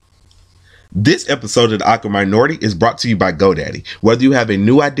This episode of The Awkward Minority is brought to you by GoDaddy. Whether you have a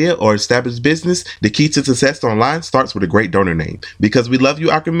new idea or established business, the key to success online starts with a great donor name. Because we love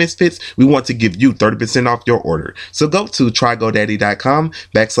you, Awkward Misfits, we want to give you 30% off your order. So go to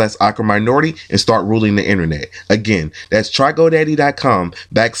trygodaddy.com/Awkward Minority and start ruling the internet. Again, that's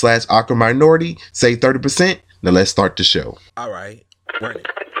trygodaddy.com/Awkward Minority. Save 30%. Now let's start the show. All right, run it.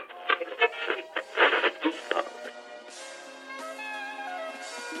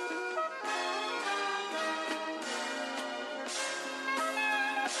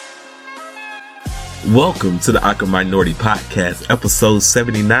 Welcome to the Awkward Minority Podcast, episode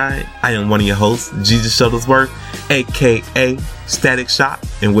 79. I am one of your hosts, Jesus Shuttlesworth, aka Static Shock,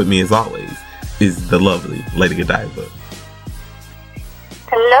 and with me as always is the lovely Lady Godiva.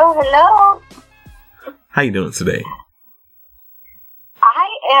 Hello. How you doing today? I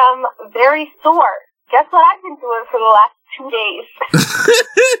am very sore. Guess what I've been doing for the last 2 days?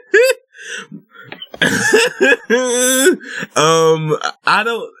 I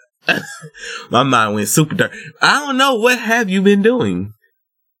don't... My mind went super dark. I don't know. What have you been doing?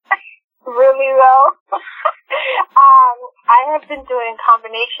 Really though. I have been doing a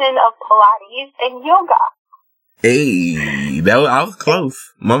combination of Pilates and yoga. Hey, I was close.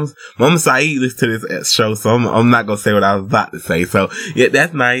 Mama Saeed listens to this show, so I'm not gonna say what I was about to say. So yeah,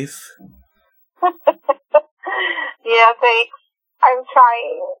 that's nice. Yeah, thanks. I'm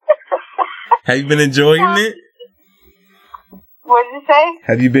trying. Have you been enjoying it? What did you say?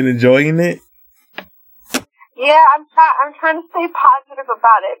 Have you been enjoying it? Yeah, I'm trying to stay positive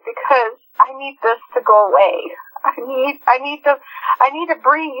about it because I need this to go away. I need to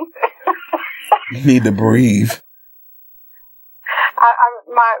breathe. You need to breathe.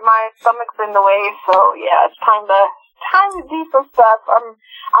 My stomach's in the way, so yeah, it's time to do some stuff.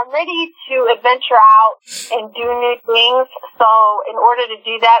 I'm ready to adventure out and do new things. So in order to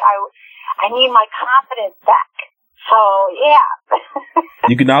do that, I need my confidence back. So yeah.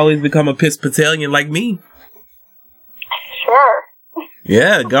 You can always become a Episcopalian like me. Sure.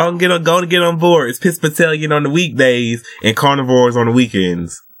 Yeah, go and get on board. It's Episcopalian on the weekdays and carnivores on the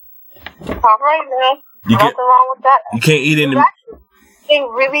weekends. All right, man. Nothing wrong with that. You can't eat in the... Actually being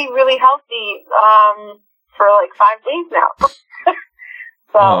really, really healthy for like 5 days now.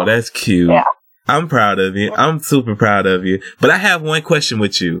 So, oh, that's cute. Yeah. I'm proud of you. I'm super proud of you. But I have one question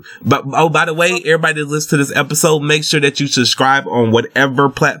with you. But by the way, everybody that listens to this episode, make sure that you subscribe on whatever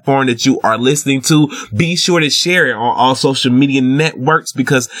platform that you are listening to. Be sure to share it on all social media networks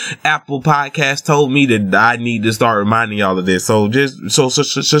because Apple Podcasts told me that I need to start reminding y'all of this. So just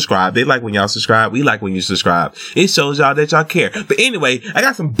subscribe. They like when y'all subscribe. We like when you subscribe. It shows y'all that y'all care. But anyway, I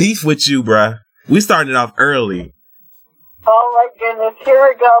got some beef with you, bruh. We started off early. Oh my goodness, here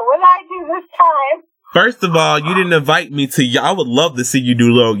we go. What did I do this time? First of all, you didn't invite me to I would love to see you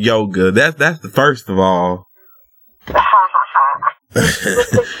do little yoga. That's the first of all.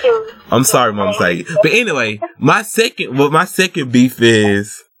 I'm sorry, Mom Say. But anyway, my second beef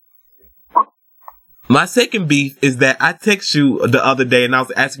is that I text you the other day and I was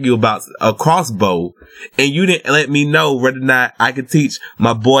asking you about a crossbow and you didn't let me know whether or not I could teach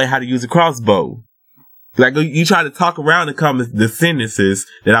my boy how to use a crossbow. Like, you try to talk around and come the sentences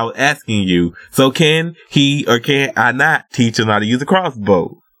that I was asking you. So can he or can I not teach him how to use a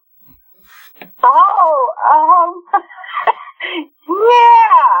crossbow? Oh,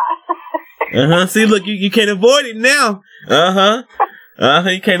 yeah. See, look, you can't avoid it now. You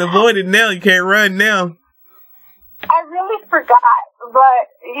can't avoid it now. You can't run now. I really forgot, but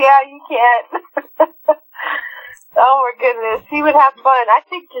yeah, you can't. Oh my goodness, he would have fun. I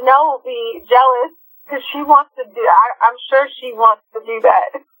think Janelle will be jealous. Because she wants to do, I'm sure she wants to do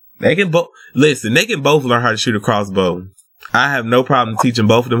that. They can both learn how to shoot a crossbow. I have no problem teaching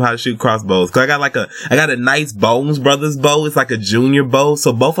both of them how to shoot crossbows. Cause I got a nice Bones Brothers bow. It's like a junior bow,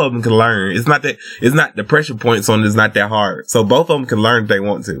 so both of them can learn. It's not the pressure points on it is not that hard. So both of them can learn if they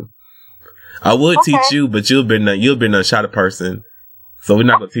want to. I would teach you, but you've been a shot of person, so we're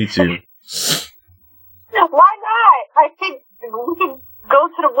not gonna teach you. Why not? I think we can go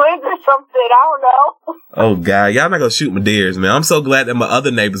to the woods or something. I don't know. Oh, God. Y'all not gonna shoot my deers, man. I'm so glad that my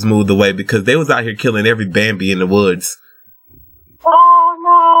other neighbors moved away because they was out here killing every Bambi in the woods. Oh,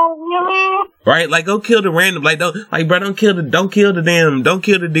 no. Really? Right? Like, go kill the random, don't kill the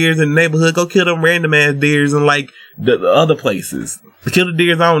deers in the neighborhood. Go kill them random ass deers in, like, the other places. Kill the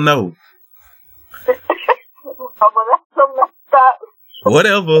deers, I don't know. Oh, well, that's so messed up.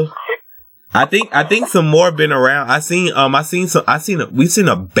 Whatever. I think some more been around. we seen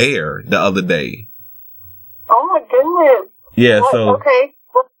a bear the other day. Oh my goodness. Yeah, so okay.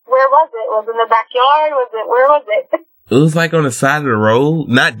 Where was it? Was it in the backyard? Where was it? It was like on the side of the road.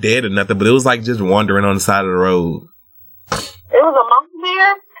 Not dead or nothing, but it was like just wandering on the side of the road. It was a monkey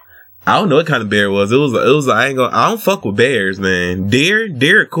bear? I don't know what kind of bear it was. It was, I don't fuck with bears, man.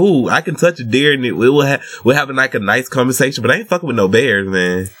 Deer are cool. I can touch a deer and we're having like a nice conversation, but I ain't fucking with no bears,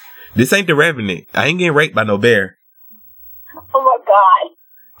 man. This ain't the Revenant. I ain't getting raped by no bear. Oh my God.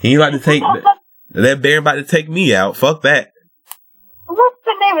 He about to take, that bear about to take me out. Fuck that. What's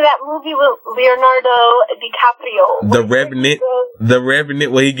the name of that movie with Leonardo DiCaprio? The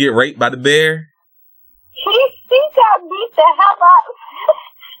Revenant where he get raped by the bear? He got beat the hell out.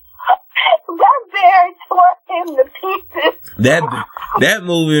 That bear tore him to pieces. That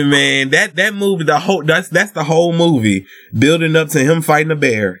movie, man, that movie, that's the whole movie. Building up to him fighting a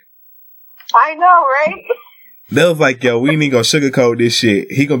bear. I know, right? They was like, yo, we ain't gonna sugarcoat this shit.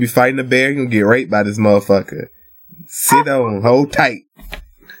 He gonna be fighting a bear, he gonna get raped by this motherfucker. Sit on, hold tight.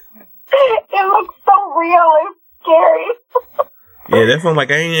 It looks so real and scary. Yeah, that's why I'm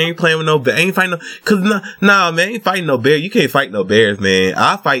like, I ain't playing with no bear. I ain't fighting nah, man, I ain't fighting no bear. You can't fight no bears, man.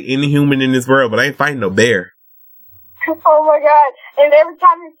 I'll fight any human in this world, but I ain't fighting no bear. Oh my God. And every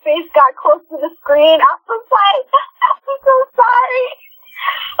time his face got close to the screen, I was like, I'm so sorry.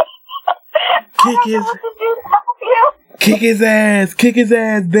 Kick his ass,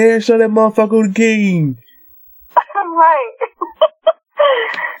 bear. Show that motherfucker the king. Right.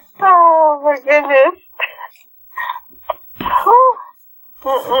 Oh my goodness.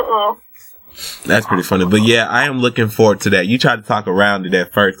 That's pretty funny. But yeah, I am looking forward to that. You tried to talk around to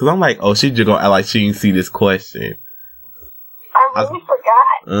that first, because I'm like, oh, she just gonna act like she didn't see this question. I really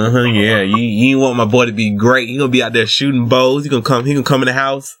forgot. Yeah. You want my boy to be great. He gonna be out there shooting bows. He gonna come in the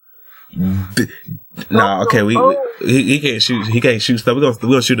house. Nah, okay, he can't shoot. He can't shoot stuff. We're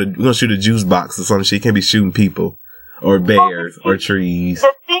gonna shoot a juice box or some shit. He can't be shooting people or bears or trees.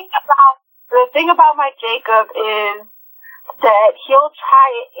 The thing about my Jacob is that he'll try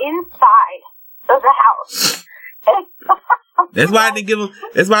it inside of the house. That's why I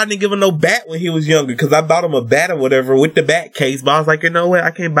didn't give him no bat when he was younger, because I bought him a bat or whatever with the bat case. But I was like, you know what?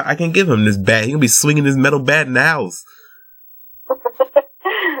 I can't give him this bat. He gonna be swinging his metal bat in the house.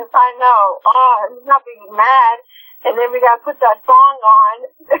 I know. Oh, he's not being mad. And then we gotta put that song on.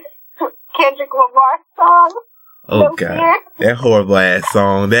 Kendrick Lamar song. Oh God, that horrible ass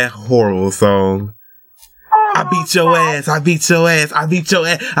song. That horrible song. Oh, I beat your ass. I beat your ass. I beat your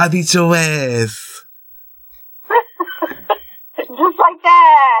ass. I beat your ass. Just like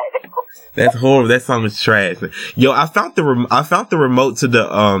that. That's horrible. That song is trash. Yo, I found the remote to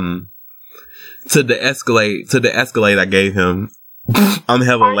the Escalade I gave him. I'm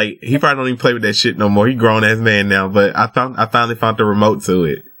hella late. He probably don't even play with that shit no more. He grown ass man now, but I finally found the remote to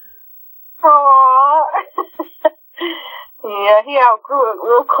it. Aww. Yeah, he outgrew it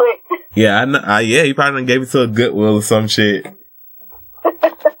real quick. Yeah, I know. Yeah, he probably done gave it to a Goodwill or some shit.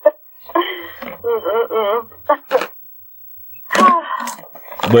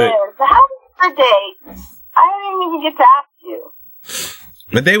 But so how was your day? I didn't even get to ask you.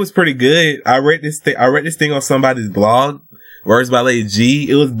 My day was pretty good. I read this thing on somebody's blog, Words by Lady G.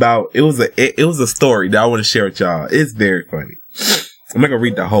 It was a story that I want to share with y'all. It's very funny. I'm not gonna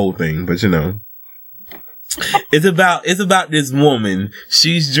read the whole thing, but you know. It's about this woman.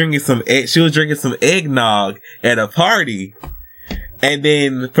 She was drinking some eggnog at a party. And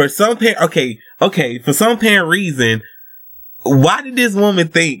then for some apparent reason, why did this woman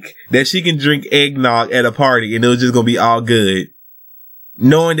think that she can drink eggnog at a party and it was just gonna be all good?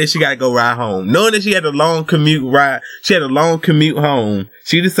 Knowing that she gotta go ride home. Knowing that she had a long commute home.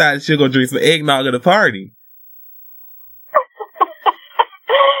 She decided she was gonna drink some eggnog at a party.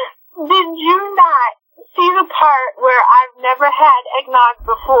 Did you not see the part where I've never had eggnog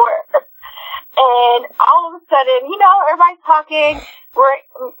before? And all of a sudden, everybody's talking, we're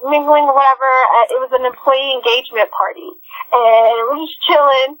mingling or whatever. It was an employee engagement party. And we're just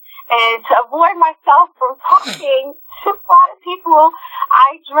chilling. And to avoid myself from talking to a lot of people,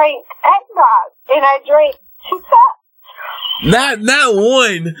 I drank eggnog. And I drank 2 cups. Not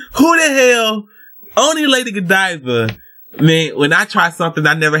one. Who the hell? Only Lady Godiva. Man, when I try something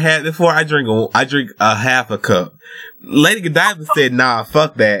I never had before, I drink a half a cup. Lady Godiva said, nah,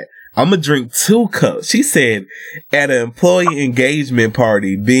 fuck that. I'm gonna drink 2 cups. She said, at an employee engagement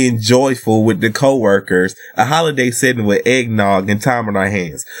party, being joyful with the coworkers, a holiday setting with eggnog and time on our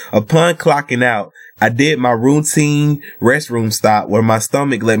hands. Upon clocking out, I did my routine restroom stop where my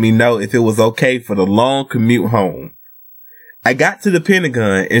stomach let me know if it was okay for the long commute home. I got to the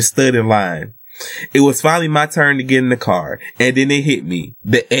Pentagon and stood in line. It was finally my turn to get in the car, and then it hit me.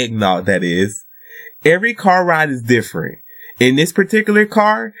 The eggnog, that is. Every car ride is different. In this particular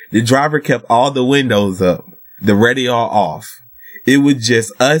car, the driver kept all the windows up. the radio off. It was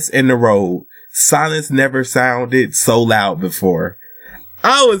just us and the road. Silence never sounded so loud before.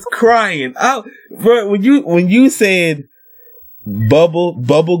 I was crying. Bro, when you said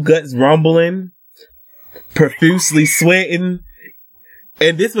bubble guts rumbling, profusely sweating,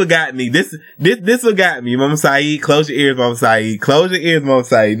 and this what got me. This what got me. Mama Saeed, close your ears, Mama Saeed. Close your ears, Mama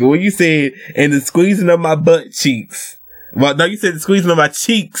Saeed. But when you said, and the squeezing of my butt cheeks. Well, no, you said the squeezing of my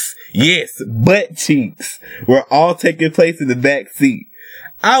cheeks. Yes, butt cheeks were all taking place in the back seat.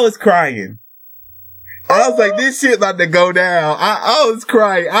 I was crying. I was like, this shit about to go down. I was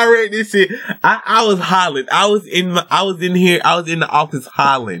crying. I read this shit. I was hollering. I was in the office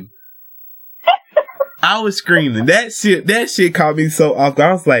hollering. I was screaming. That shit caught me so off.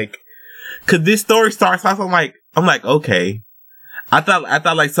 I was like, cause this story starts off, I'm like, okay. I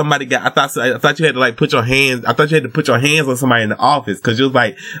thought like somebody I thought you had to like put your hands on somebody in the office, cause it was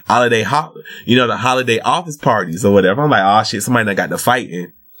like the holiday office parties or whatever. I'm like, oh shit, somebody that got to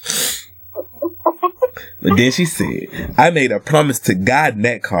fighting. But then she said, I made a promise to God in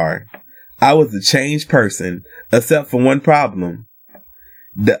that car. I was a changed person, except for one problem.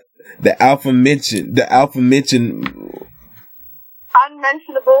 The aforementioned unmentionable.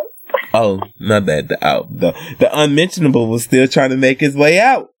 Oh, not that. The unmentionable was still trying to make his way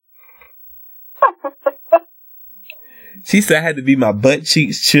out. She said I had to be my butt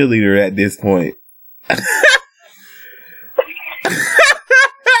cheeks cheerleader at this point.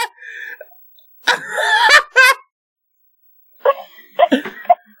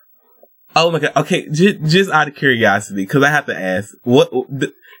 Oh my God. Okay. Just out of curiosity, cause I have to ask,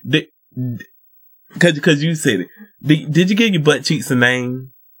 cause you said it. Did you give your butt cheeks a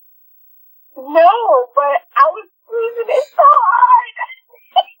name? No, but I was squeezing it so hard.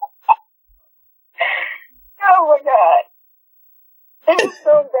 Oh my God. It was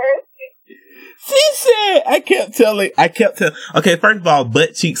so embarrassing. She said, I kept telling, okay, first of all,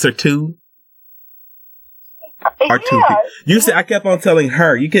 butt cheeks are two. You said I kept on telling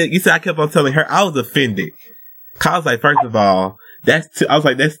her. You said I kept on telling her. I was offended. I was like, first of all, that's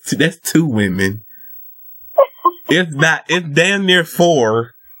two women. If damn near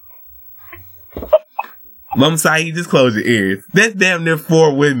four. Mom Saeed, just close your ears. That's damn near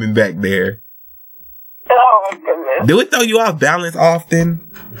four women back there. Oh my goodness. Do it throw you off balance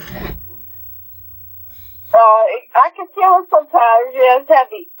often? I can feel it sometimes. Yeah, it's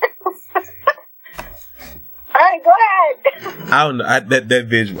heavy. All right, go ahead. I don't know that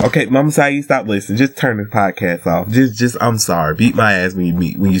visual. Okay, Mama Saeed, stop listening. Just turn the podcast off. Just. I'm sorry. Beat my ass when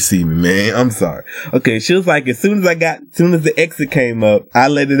you see me, man. I'm sorry. Okay, she was like, as soon as the exit came up, I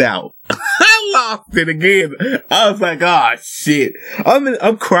let it out. I lost it again. I was like, oh shit.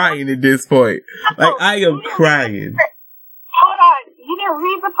 I'm crying at this point. Like I am crying. Hold on. You didn't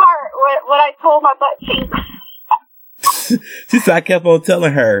read the part what I told my butt cheeks. She said I kept on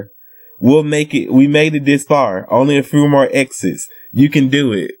telling her, we'll make it. We made it this far. Only a few more exits. You can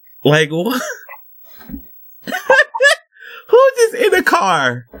do it. Like what? Who's just in the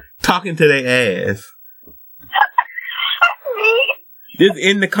car talking to their ass? Me. Just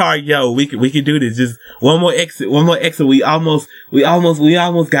in the car, yo. We can do this. Just one more exit. We almost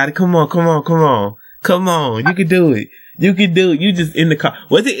got it. Come on. You can do it. You just in the car.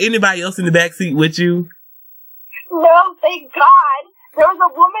 Was there anybody else in the back seat with you? No, thank God. There was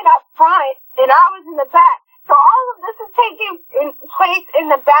a woman up front, and I was in the back. So all of this is taking place in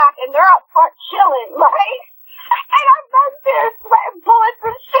the back, and they're up front chilling, right? And I'm back there sweating bullets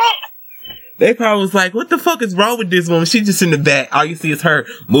and shit. They probably was like, what the fuck is wrong with this woman? She just in the back. All you see is her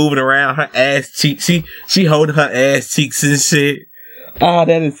moving around, her ass cheeks. She holding her ass cheeks and shit. Oh,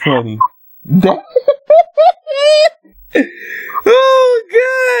 that is funny. Oh,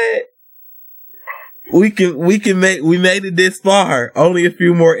 God. We made it this far. Only a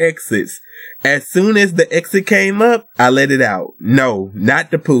few more exits. As soon as the exit came up, I let it out. No,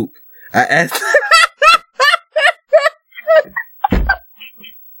 not the poop. I asked.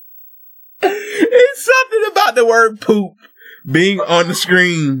 It's something about the word poop being on the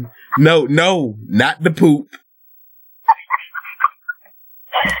screen. No, not the poop.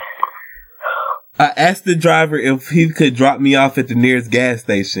 I asked the driver if he could drop me off at the nearest gas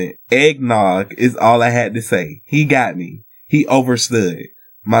station. Eggnog is all I had to say. He got me. He overstood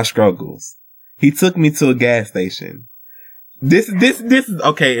my struggles. He took me to a gas station. This is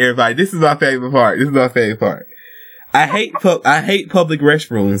okay, everybody. This is my favorite part. I hate public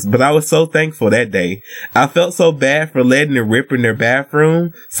restrooms, but I was so thankful that day. I felt so bad for letting it rip in their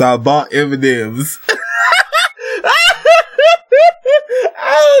bathroom, so I bought M&M's.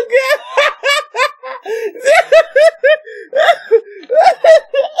 Oh, God.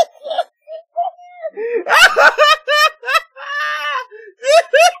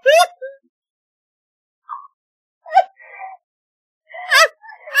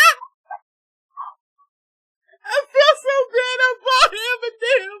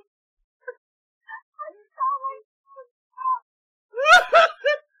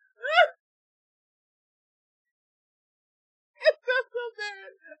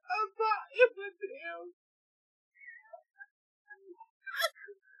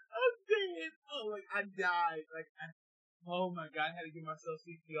 like I died. Oh my god, I had to give myself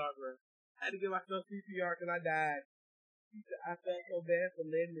CPR, bro. I had to give myself CPR because I died. He said, I felt so bad for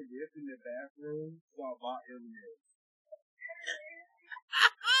letting it rip in the bathroom, so I bought him this.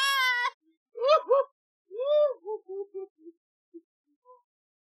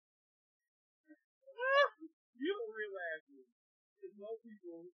 You don't realize it. Because most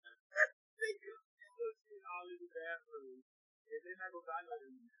people think it's shit all in the bathroom, and they're not going to buy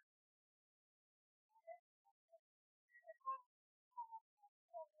nothing.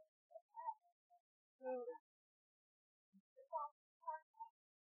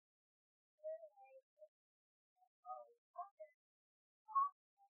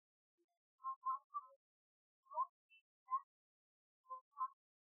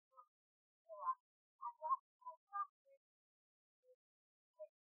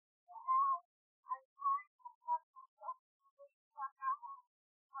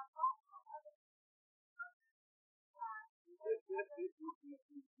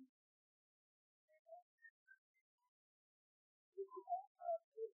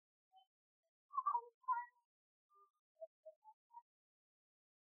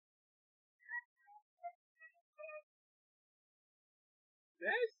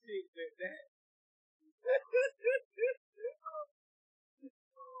 That shit, that.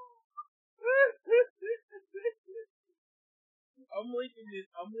 I'm linking this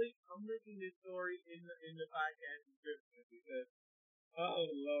story in the podcast description because oh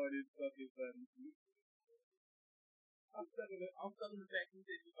Lord, it's fucking funny. I'm stuck in the fact you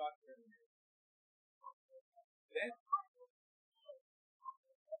said you got there.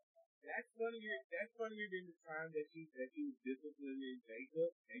 That's funnier than the time that you was disciplining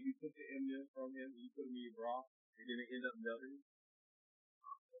Jacob and you took the M&M from him and you put him in your bra and then it ended up melting.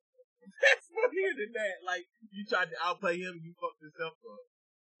 That's funnier than that. Like you tried to outplay him and you fucked yourself up.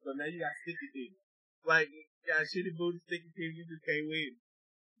 So now you got sticky things. Like you got shitty booty, sticky things, you just can't win.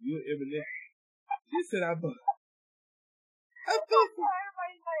 You and M&M. You said I fucked.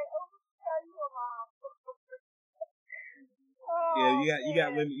 Yeah,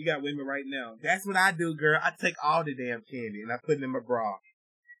 you got women right now. That's what I do, girl. I take all the damn candy and I put it in my bra.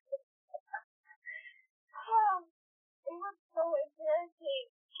 It was so embarrassing.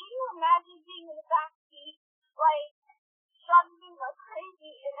 Can you imagine being in the backseat, like shouting like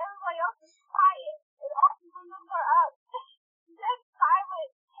crazy, and everybody else is quiet, and all the windows are up, just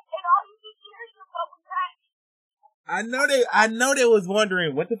silent, and all you can hear is your bubble back. I know they was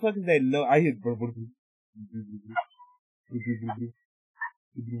wondering what the fuck is that? No, I hear.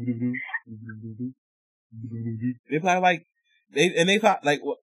 They probably like they probably like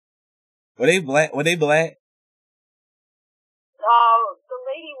what? Were they black? Were they black? The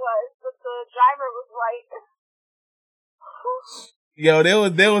lady was, but the driver was white. Yo,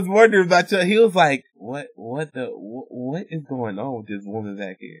 they was wondering about you. He was like, what is going on with this woman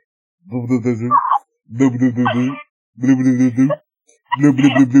back here?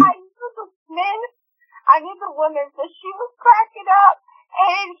 I knew the woman, so she was cracking up,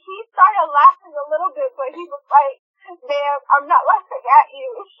 and he started laughing a little bit, but he was like, "Ma'am, I'm not laughing at you.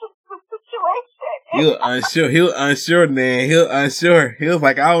 It's just the situation." He was unsure, man. He was unsure. He was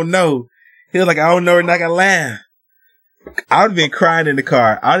like, I don't know. He was like, I don't know, we're not gonna laugh. I would have been crying in the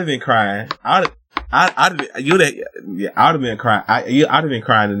car. I would have been crying. I would have been crying. I'd have been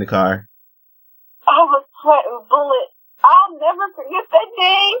crying in the car. I was sweating bullets. I'll never forget that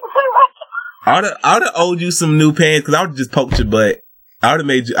day. I would have owed you some new pants because I would have just poked your butt. I would have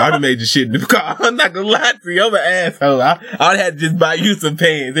made you shit in the car. I'm not gonna lie to you. I'm an asshole. I would have had to just buy you some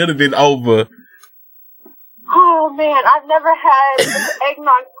pants. It would have been over. Oh man, I've never had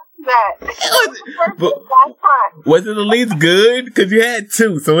eggnog that. Was it at least good? Because you had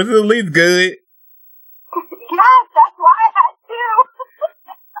two, so was it at least good? Yes, that's why I had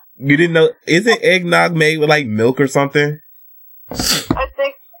two. You didn't know? Isn't eggnog made with like milk or something? I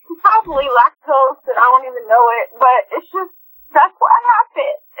think probably lactose, and I don't even know it, but it's just, that's what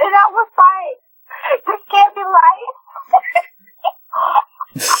happened. And I was like, this can't be right.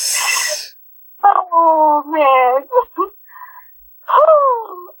 Oh, man.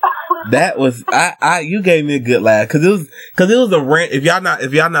 That was you gave me a good laugh because it was a rant. If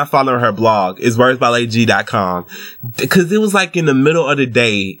y'all not following her blog, it's wordsbylag.com, because it was like in the middle of the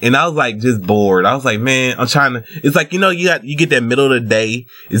day and I was like just bored. I was like, man, I'm trying to. It's like, you get that middle of the day.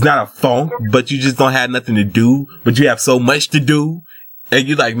 It's not a funk, but you just don't have nothing to do, but you have so much to do, and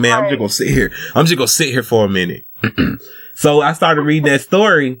you're like, man, I'm just gonna sit here. I'm just gonna sit here for a minute. So I started reading that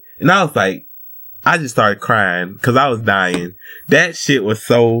story and I was like, I just started crying because I was dying. That shit was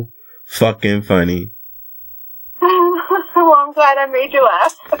so fucking funny. Well, I'm glad I made you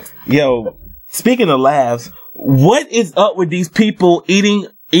laugh. Yo, speaking of laughs, what is up with these people eating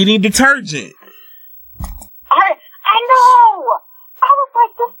detergent? I know. I was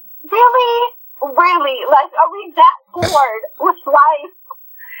like, this really, like, are we that bored with life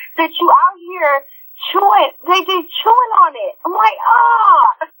that you out here chewing? They chewing on it. I'm like,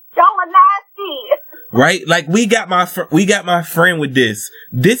 y'all are nasty. Right? Like, we got my friend with this.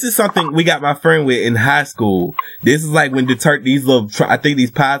 This is something we got my friend with in high school. This is like when these little, I think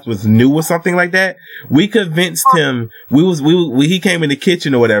these pods was new or something like that. We convinced him, he came in the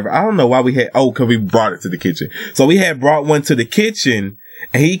kitchen or whatever. I don't know why cause we brought it to the kitchen. So we had brought one to the kitchen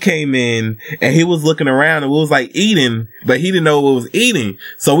and he came in and he was looking around and we was like eating, but he didn't know what was eating.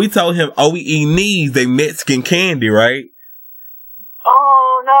 So we told him, we eating these, they Mexican candy, right?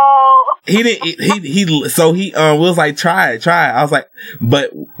 Oh no. He didn't, he was like, try it. I was like,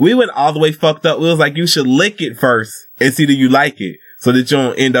 but we went all the way fucked up. We was like, you should lick it first and see that you like it so that you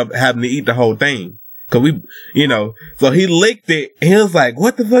don't end up having to eat the whole thing. Cause so he licked it. He was like,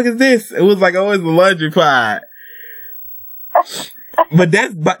 what the fuck is this? It was like, it's a laundry pod. But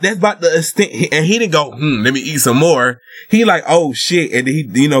that's about the extent. And he didn't go, let me eat some more. He like, oh shit. And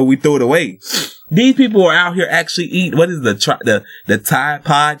we threw it away. These people are out here actually eating, what is the Tide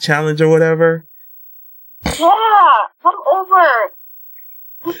Pod challenge or whatever? Yeah, come over.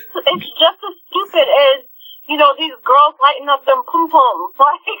 It's just as stupid as, these girls lighting up them pum-pums.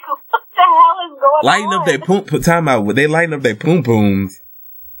 Like, what the hell is going on? Lighting up their pum, time out, they lighting up their pum-pums.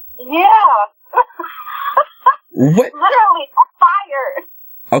 Yeah. What? Literally, fire.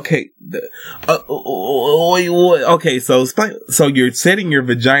 Okay. Okay, so you're setting your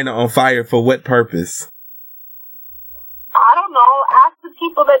vagina on fire for what purpose? I don't know. Ask the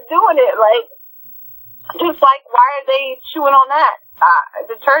people that doing it. Like, just like, why are they chewing on that?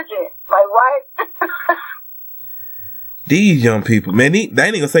 Detergent. Like, what? These young people, man, they ain't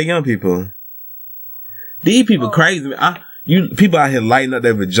gonna say young people. These people crazy, man. People out here lighting up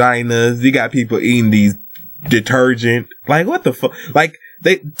their vaginas. You got people eating these detergent. Like, what the fuck? Like,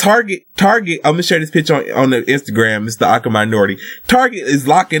 Target, I'm gonna share this picture on the Instagram. It's the Awkward Minority. Target is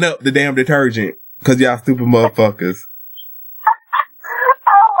locking up the damn detergent because y'all stupid motherfuckers.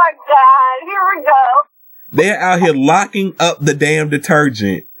 Oh my God, here we go. They're out here locking up the damn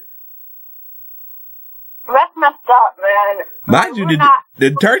detergent. That's messed up, man. Mind you, the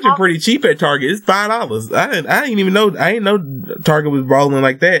detergent pretty cheap at Target. It's $5. I didn't even know. I didn't know Target was rolling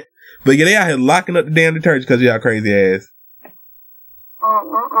like that. But yeah, they out here locking up the damn detergent because y'all crazy ass.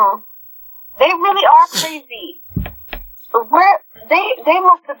 They really are crazy. They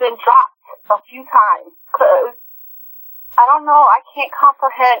must have been dropped a few times because I don't know. I can't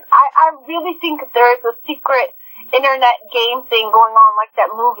comprehend. I really think there is a secret internet game thing going on, like that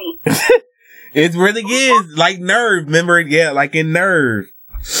movie. It really is like Nerve. Remember it? Yeah, like in Nerve.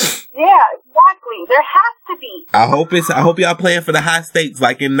 Yeah, exactly. There has to be. I hope y'all playing for the high stakes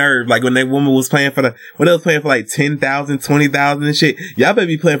like in Nerve. Like when that woman was playing for they was playing for like 10,000, 20,000 and shit. Y'all better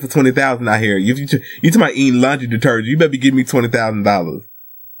be playing for 20,000 out here. You talking about eating laundry detergent? You better be giving me $20,000.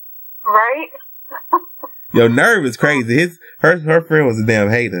 Right? Yo, Nerve is crazy. Her friend was a damn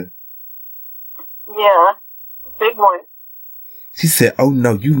hater. Yeah, big one. She said, oh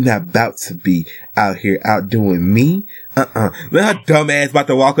no, you not about to be out here outdoing me. Let her dumb ass about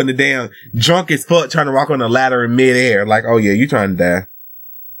to walk on the damn drunk as fuck trying to walk on the ladder in midair. Like, oh yeah, you trying to die.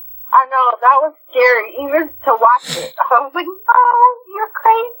 I know, that was scary, even to watch it. I was like, oh, you're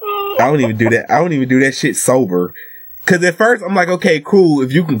crazy. I don't even do that shit sober. Cause at first I'm like, okay, cool.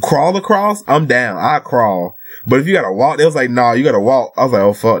 If you can crawl across, I'm down. I'll crawl. But if you gotta walk, they was like, nah, you gotta walk. I was like,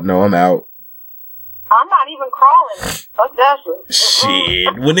 oh fuck no, I'm out. I'm not even crawling. Fuck that shit.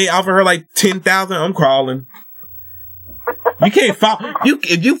 Shit. When they offer her like 10,000, I'm crawling. You can't fall.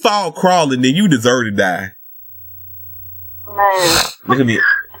 If you fall crawling, then you deserve to die. Man. Look at me.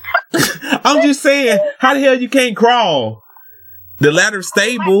 I'm just saying, how the hell you can't crawl? The ladder's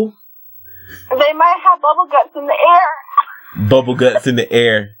stable. They might have bubble guts in the air. Bubble guts in the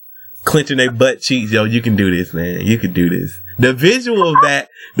air. Clenching their butt cheeks. Yo, you can do this, man. You can do this. The visual of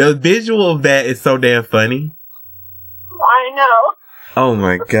that is so damn funny. I know. Oh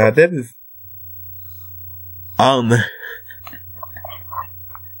my God, that is. I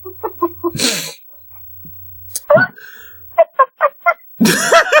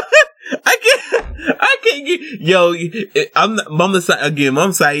can't get. Yo, I'm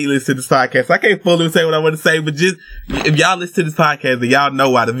Saeed listen to this podcast. I can't fully say what I want to say, but just if y'all listen to this podcast, then y'all know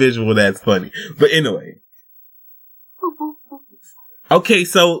why the visual of that's funny. But anyway. Okay,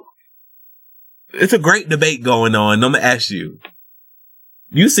 so it's a great debate going on. I'm gonna ask you.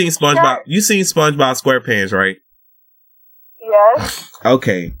 You seen SpongeBob? You seen SpongeBob SquarePants, right? Yes.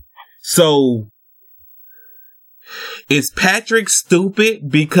 Okay. So, is Patrick stupid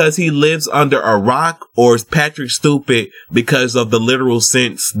because he lives under a rock, or is Patrick stupid because of the literal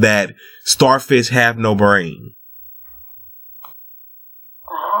sense that starfish have no brain?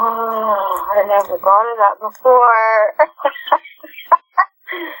 Oh, I never thought of that before.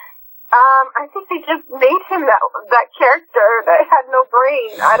 I think they just made him that character that had no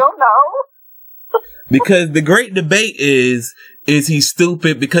brain. I don't know. Because the great debate is he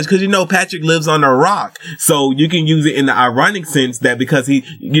stupid because you know Patrick lives on a rock, so you can use it in the ironic sense that because he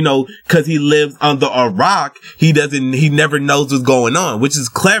lives under a rock, he never knows what's going on, which is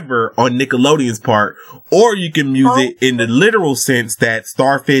clever on Nickelodeon's part. Or you can use it in the literal sense that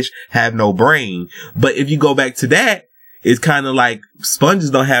starfish have no brain. But if you go back to that, it's kind of like sponges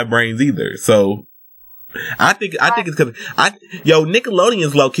don't have brains either. So I think it's because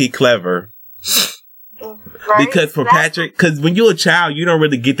Nickelodeon's low key clever. Right? Because for Patrick, because when you're a child, you don't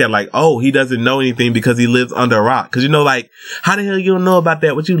really get that, like, oh, he doesn't know anything because he lives under a rock. Because, like, how the hell you don't know about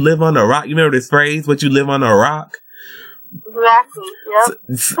that? What, you live under a rock? You remember this phrase, what, you live under a rock? Exactly, yep.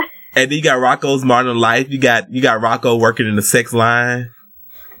 And then you got Rocco's Modern Life. You got Rocco working in the sex line.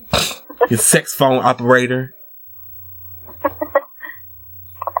 His sex phone operator.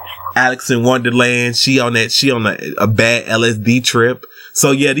 Alex in Wonderland. She on a bad LSD trip.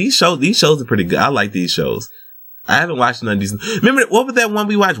 So yeah, these shows are pretty good. I like these shows. I haven't watched none of these. Remember, what was that one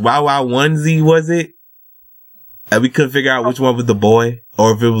we watched? Wow Wow Onesie, was it? And we couldn't figure out which one was the boy,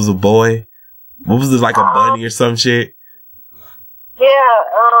 or if it was a boy. What was this, like a bunny or some shit? Yeah,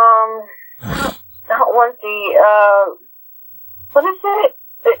 not Onesie. What is it?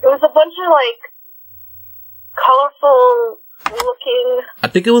 It was a bunch of like colorful looking. I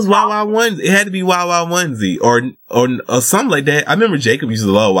think it was Wow Wow Onesie. It had to be Wow Wow Onesie or something like that. I remember Jacob used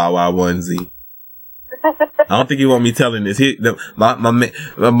to love Wow Wow Onesie. I don't think he want me telling this. My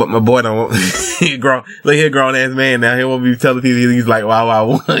boy don't want. He a grown ass man now. He won't be telling people he's like Wow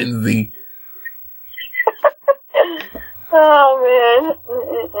Wow Onesie. Oh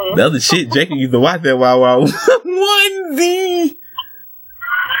man, that was the shit. Jacob used to watch that Wow Wow Onesie.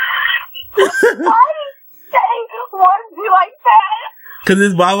 Why did you say onesie like that? Cause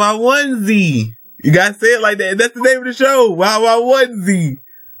it's Wow Wow Onesie. You gotta say it like that. That's the name of the show. Wow Wow Onesie.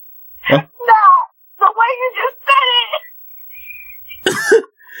 No, the way you just said it.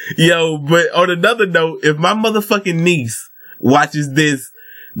 Yo, but on another note, if my motherfucking niece watches this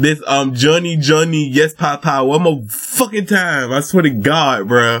Johnny Yes Papa one more fucking time, I swear to God,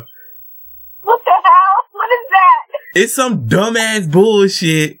 bruh. What the hell? What is that? It's some dumbass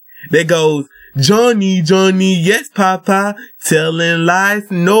bullshit that goes, Johnny, yes, Papa, telling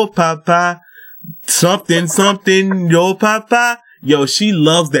lies, no, Papa, something, no, Papa. Yo, she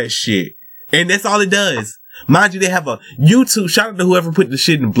loves that shit. And that's all it does. Mind you, they have a YouTube, shout out to whoever put the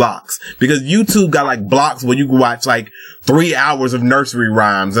shit in blocks, because YouTube got like blocks where you can watch like 3 hours of nursery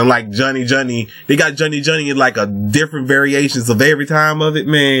rhymes, and like Johnny, they got Johnny in like a different variations of every time of it,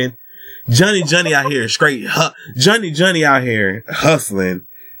 man. Johnny out here straight, Johnny out here hustling.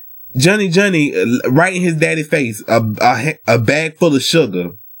 Johnny, right in his daddy's face, a bag full of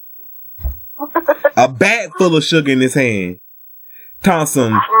sugar. A bag full of sugar in his hand.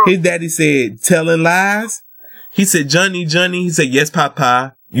 Thompson, his daddy said, telling lies? He said, Johnny, he said, yes,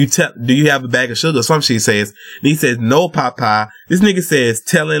 Papa. Do you have a bag of sugar? Some shit says. And he says, no, Papa. This nigga says,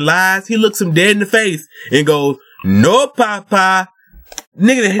 telling lies? He looks him dead in the face and goes, no, Papa.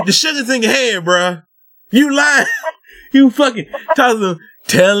 Nigga, the sugar's in your hand, bruh. You lying. You fucking, Thompson,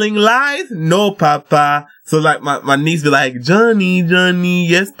 telling lies? No, Papa. So like my niece be like, Johnny,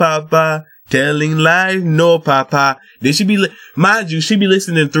 yes, Papa. Telling lies? No, Papa. Then she be, mind you, she be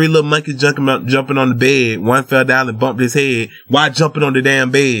listening to 3 little monkeys jumping on the bed. One fell down and bumped his head while jumping on the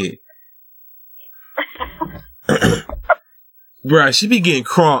damn bed. Bruh, she be getting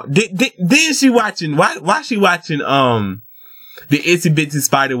crunk. Then she watching, why she watching, the Itsy Bitsy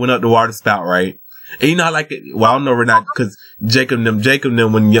Spider went up the water spout, right? And you know how like, well, I don't know, we're not, cause Jacob and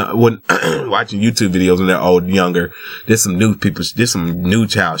them when watching YouTube videos when they're old, younger, there's some new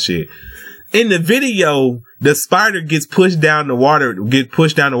child shit. In the video, the spider gets pushed down the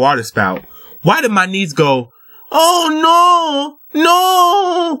water spout. Why did my niece go, oh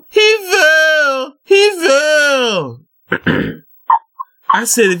no, he fell. I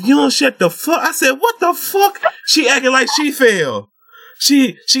said, if you don't shut the fuck, I said, what the fuck? She acting like she fell.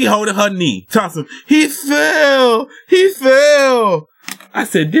 She holding her knee. Thompson, he fell. I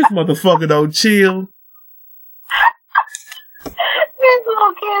said, this motherfucker don't chill. These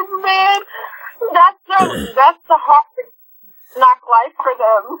little kids, man. That's the hard knock life for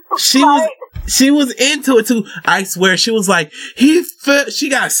them. She was into it too. I swear, she was like, he fell. she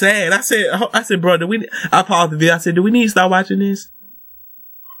got sad. I said, bro, I paused the video. I said, do we need to start watching this?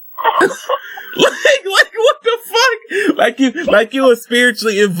 like what the fuck? Like you were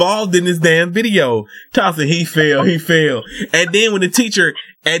spiritually involved in this damn video. Thompson, he fell. And then when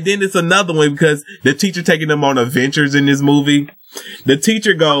it's another one because the teacher taking them on adventures in this movie. The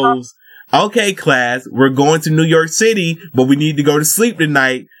teacher goes, okay, class, we're going to New York City, but we need to go to sleep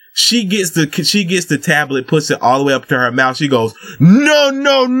tonight. She gets the tablet, puts it all the way up to her mouth. She goes, no,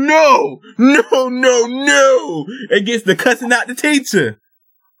 and gets the cussing out the teacher.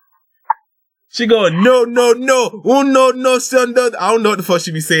 She going, no, oh no, son. I don't know what the fuck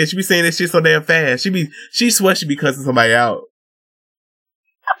she be saying. She be saying that shit so damn fast. She swears she be cussing somebody out.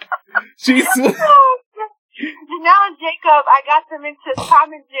 She swears. Janelle and Jacob, I got them into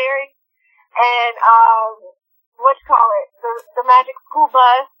Tom and Jerry and the Magic School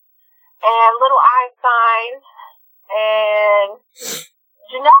Bus and Little Einstein, and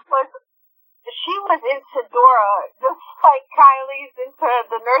Janelle was into Dora, just like Kylie's into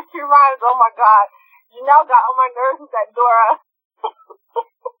the nursery rhymes. Oh my god, Janelle got on my nerves with that Dora.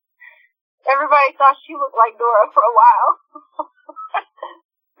 Everybody thought she looked like Dora for a while.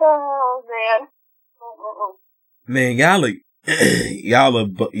 Oh man. Man, y'all are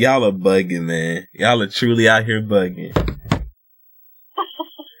bugging, man. Y'all are truly out here bugging.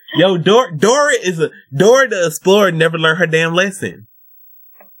 Yo, Dora the Explorer never learned her damn lesson.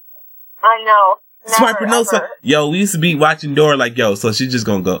 I know. Swiper no swipe. Yo, we used to be watching Dora like, yo, so she's just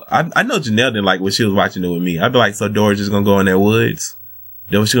gonna go. I know Janelle didn't like when she was watching it with me. I'd be like, so Dora's just gonna go in that woods?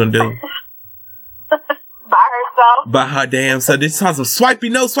 That's what she gonna do? By herself? By her damn self. This sounds some swipey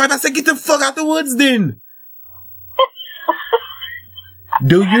no swipe. I said, get the fuck out the woods then.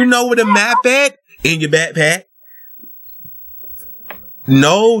 Do you know where the map at? In your backpack?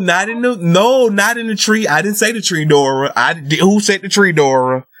 No, not in the tree. I didn't say the tree, Dora. Who said the tree,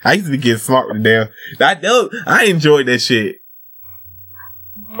 Dora? I used to be getting smart with the damn. I enjoyed that shit.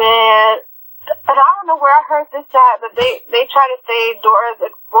 Man, and I don't know where I heard this at, but they try to say Dora the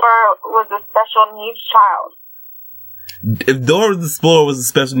Explorer was a special needs child. If Dora the Explorer was a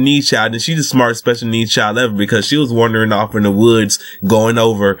special needs child, then she's the smartest special needs child ever because she was wandering off in the woods, going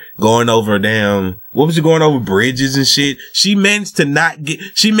over damn, what was she going over bridges and shit? She managed to not get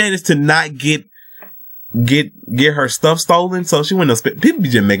her stuff stolen, so she went up. People be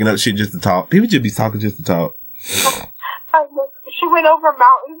just making up shit just to talk. People just be talking just to talk. She went over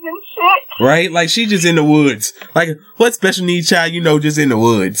mountains and shit. Right? Like she just in the woods. Like what special needs child just in the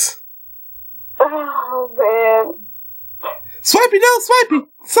woods? Oh man. Swipey no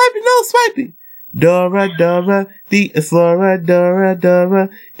swipey. Dora, the Explorer, Dora,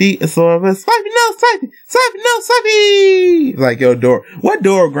 the Explorer. Swipey no swipey. Like, yo, Dora. What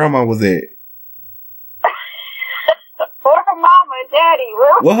Dora grandma was that? Or her mama and daddy,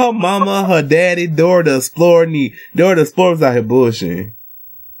 Will. Well, her mama, her daddy, Dora the Explorer need. Dora the Explorer was out here bullshitting.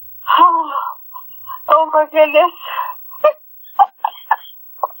 Oh my goodness.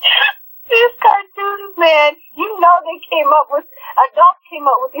 These cartoons, man, adults came up with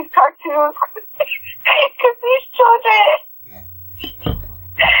these cartoons because these children.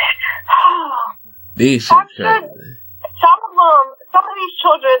 These I'm sure some of these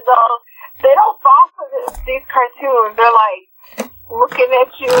children though, they don't fall for these cartoons. They're like looking at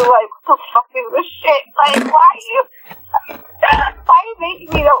you like, what the fuck is this shit? Like, why are you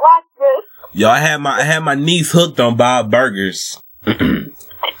making me to watch this? Yo, I had my niece hooked on Bob Burgers.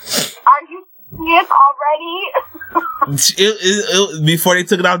 Are you serious already? Before they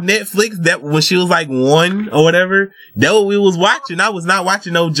took it off Netflix, that when she was like 1 or whatever, that what we was watching. I was not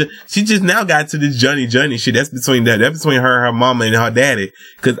watching no. She just now got to this Johnny shit. That's between her mama, and her daddy.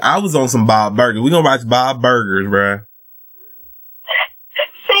 Cause I was on some Bob Burgers. We gonna watch Bob Burgers, bruh.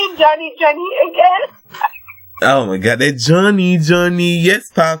 Say Johnny again. Oh my god, that Johnny,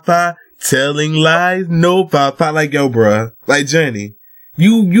 yes, Papa, telling lies, no, Papa. Like, yo, bruh, like Johnny.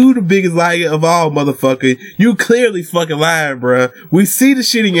 You the biggest liar of all, motherfucker. You clearly fucking lying, bruh. We see the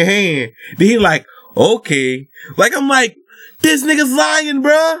shit in your hand. Then he like, okay. Like, I'm like, this nigga's lying,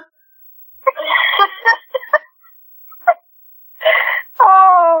 bruh.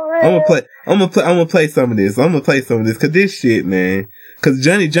 Oh, man. I'm gonna play some of this. Cause this shit, man. Cause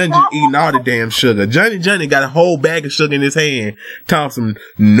Johnny just eating all the damn sugar. Johnny got a whole bag of sugar in his hand. Thompson,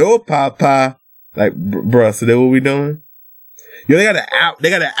 no, Papa. Like, bruh, so that what we doing? Yo, they got an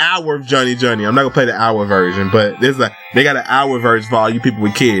hour of Johnny. I'm not gonna play the hour version, but they got an hour version for all you people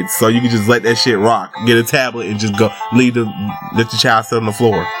with kids, so you can just let that shit rock. Get a tablet and just go let the child sit on the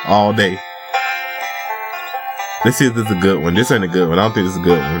floor all day. Let's see if this is a good one. This ain't a good one. I don't think this is a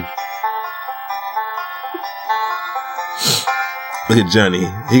good one. Look at Johnny.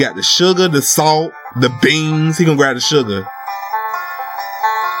 He got the sugar, the salt, the beans. He gonna grab the sugar.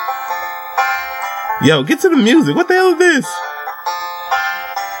 Yo, get to the music. What the hell is this?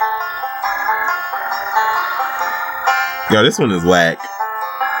 Yo, this one is whack.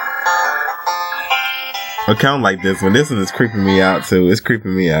 I count like this one. This one is creeping me out too. It's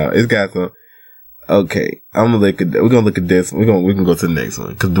creeping me out. It's got some. Okay, I'm gonna look at. We're gonna look at this. We can go to the next one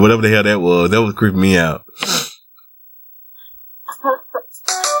because whatever the hell that was creeping me out.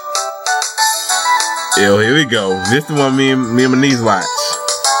 Yo, here we go. This is the one me and my niece watch.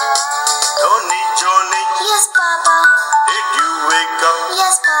 Johnny. Yes, Papa. Did you wake up?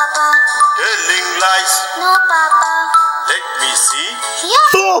 Yes, Papa. Telling lies? No, Papa. Let me see. Yeah.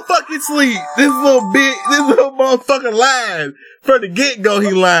 Full fucking sleep. This little motherfucker lying. From the get-go,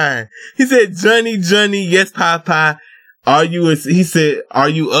 he lying. He said, Johnny, yes, Papa. He said, are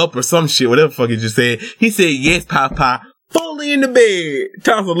you up or some shit? Whatever the fuck he just said. He said, yes, Papa. Fully in the bed.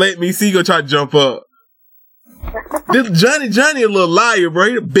 Thompson, let me see. Go try to jump up. This Johnny a little liar, bro.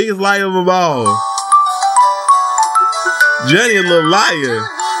 He the biggest liar of them all. Johnny a little liar. Johnny.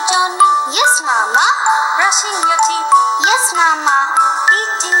 Yes, Mama. Brushing your teeth. Yes, Mama.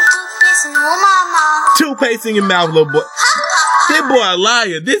 Eating toothpaste. No, Mama. Toothpaste in your mouth, little boy. This boy a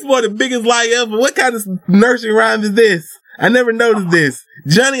liar. This boy the biggest liar ever. What kind of nursery rhyme is this? I never noticed this.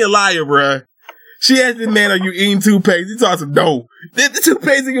 Johnny a liar, bruh. She asked this man, are you eating toothpaste? He talks some no. The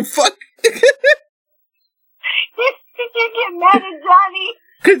toothpaste in your fuck. Did you get mad at Johnny?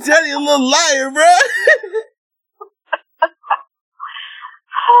 Cause Johnny a little liar, bruh.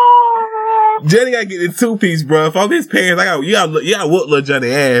 Johnny gotta get the two-piece, bruh. If I'm his parents, you gotta whoop little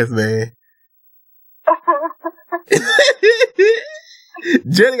Johnny ass, man.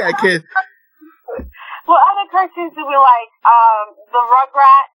 Johnny got kids. Well, other cartoons would be like the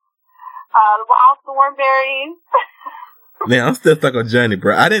Rugrats, the Wild Thornberries. Man, I'm still stuck on Johnny,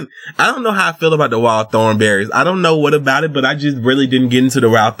 bro. I don't know how I feel about the Wild Thornberries. I don't know what about it, but I just really didn't get into the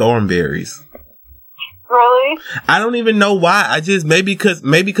Wild Thornberries. Really? I don't even know why. I just maybe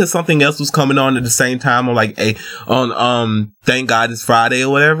because something else was coming on at the same time on Thank God It's Friday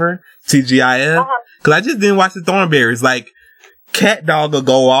or whatever, TGIF. Cause I just didn't watch the Thornberries. Like Cat Dog will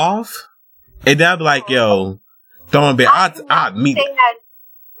go off, and they'll be like, "Yo, Thornberry, I'll meet."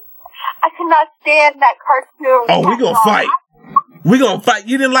 I could not stand that cartoon. Oh, we gonna fight. We gonna fight.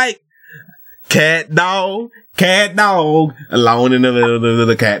 You didn't like Cat Dog, alone in the middle of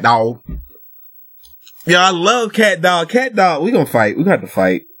the Cat Dog. Yeah, I love Cat Dog. Cat Dog, we gonna fight. We got to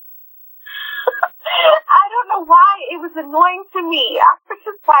fight. I don't know why it was annoying to me. I was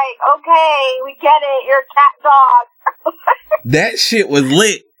just like, okay, we get it. You're a cat dog. That shit was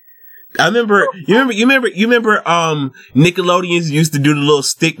lit. I remember. You remember. Nickelodeons used to do the little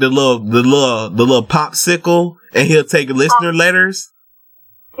stick, the little popsicle, and he'll take listener letters.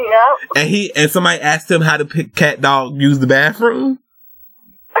 Yep. And somebody asked him how to pick Cat Dog use the bathroom.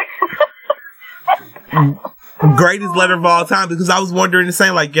 Greatest letter of all time, because I was wondering the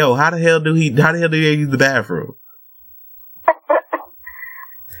same. Like, yo, how the hell do they use the bathroom?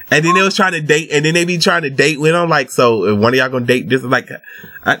 And then they was trying to date, and then they be trying to date with him. Like, so if one of y'all gonna date this, like,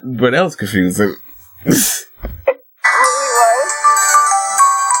 but that was confusing.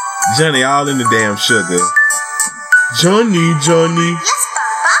 Johnny all in the damn sugar. Johnny. Yes, Papa.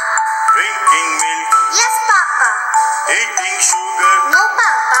 Drinking milk. Yes, Papa. Eating sugar. No,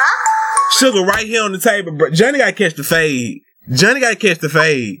 Papa. Sugar right here on the table, bro. Johnny gotta catch the fade.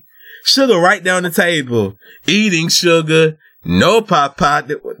 Sugar right there on the table. Eating sugar. No, Papa.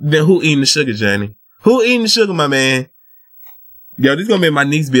 Then who eating the sugar, Johnny? Who eating the sugar, my man? Yo, this gonna make my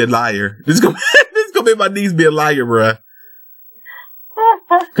niece be a liar. This gonna make my niece be a liar, bruh.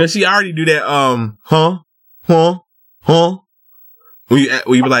 Cause she already do that, When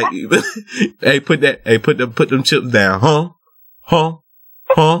you be like, hey, put them chips down,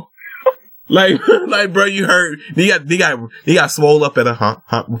 Like, bro, you heard, he got swole up at a,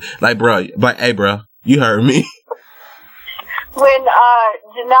 like, bro, but, hey, bro, you heard me. When,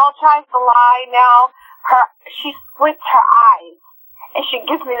 Janelle tries to lie now, she splits her eyes, and she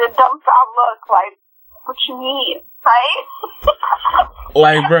gives me the dumbfounded look, like, what you mean, right?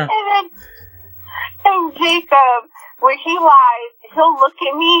 Like, bro. And Jacob, when he lies, he'll look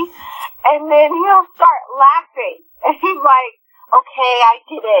at me, and then he'll start laughing, and he's like, okay, I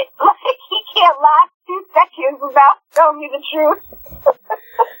did it. Like, he can't last 2 seconds without telling me the truth.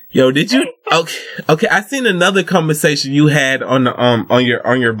 Yo, did you? Okay. I seen another conversation you had on the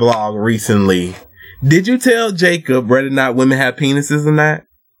on your blog recently. Did you tell Jacob whether or not women have penises or not?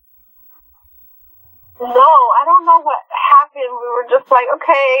 No, I don't know what happened. We were just like,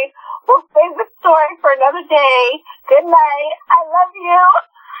 okay, We'll save the story for another day. Good night. I love you.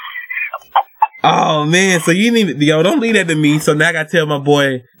 Oh man, so you need don't leave that to me. So now I gotta tell my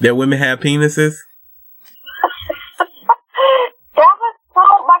boy that women have penises. That was so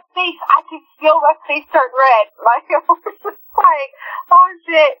my face. I could feel my face turn red. Like it was just like, oh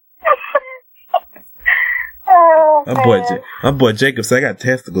shit. Oh, my boy Jacob said I got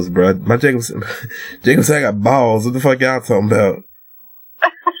testicles, bro. Jacob said I got balls. What the fuck y'all talking about?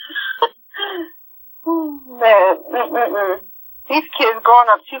 Man, these kids growing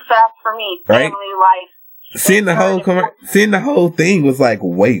up too fast for me. Right? Family life. Seeing the whole thing was like,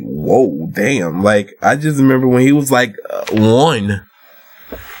 wait, whoa, damn. Like, I just remember when he was like 1.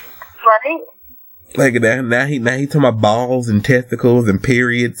 Right? Like now he talking about balls and testicles and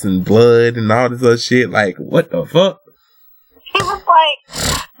periods and blood and all this other shit. Like, what the fuck? He was like,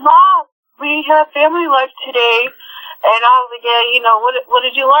 Mom, we had family life today. And I was like, yeah, what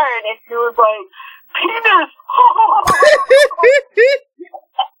did you learn? And he was like, penis.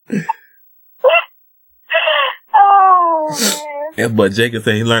 Oh, man. Yeah, but Jacob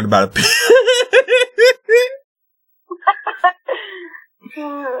said he learned about a penis.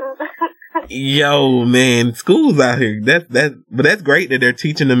 Yo, man, schools out here. But that's great that they're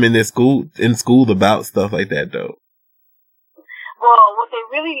teaching them in school about stuff like that, though. Well, what they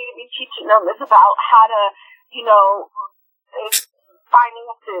really need to be teaching them is about how to,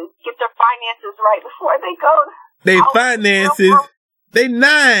 finances, get their finances right before they go. Finances? They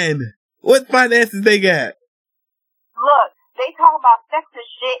 9. What finances they got? Look, they talk about sex and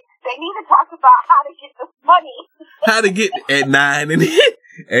shit. They need to talk about how to get this money. How to get at 9 and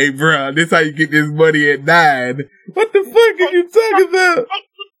hey, bro, this how you get this money at 9. What the fuck are you talking about?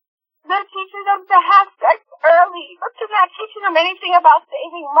 They're teaching them to have sex early, but they're not teaching them anything about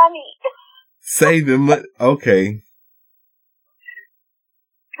saving money. Saving money? Okay.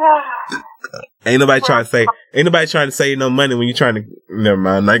 Ain't nobody trying to save no money when you trying to. Never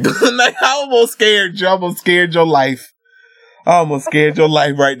mind. Like I almost scared you. I almost scared your life. I almost scared your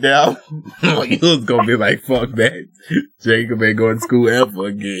life right now. You was gonna be like, fuck that. Jacob ain't going to school ever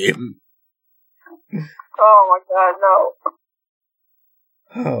again. Oh my God, no.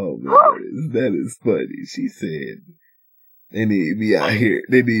 Oh man, that is funny. She said they need me out here.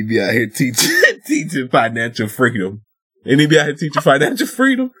 They need me out here teaching financial freedom. They need me out here teaching financial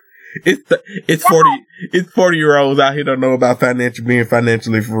freedom. It's 40-year-olds out here don't know about being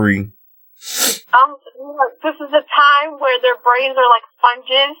financially free. This is a time where their brains are like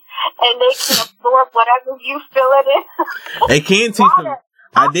sponges and they can absorb whatever you fill it in. They can teach them.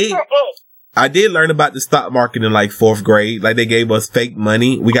 I did learn about the stock market in like 4th grade. Like they gave us fake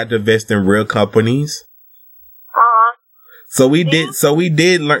money. We got to invest in real companies. So we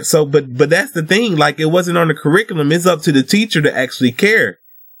did learn. So, but that's the thing. Like it wasn't on the curriculum. It's up to the teacher to actually care.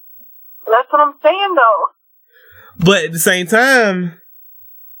 That's what I'm saying, though. But at the same time,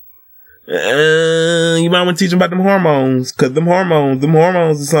 you might want to teach them about them hormones, because them hormones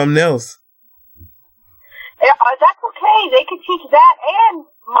are something else. Yeah, that's okay. They can teach that and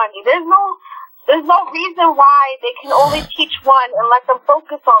money. There's no reason why they can only teach one and let them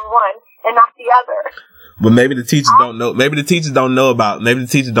focus on one and not the other. But maybe the teachers don't know. Maybe the teachers don't know about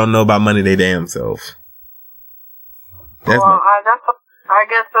money they damn self. I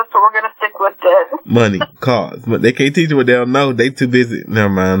guess that's what we're gonna stick with. Then money, cars, but they can't teach you what they don't know. They too busy. Never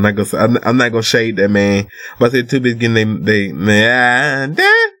mind. I'm not gonna shade that man. But they're too busy getting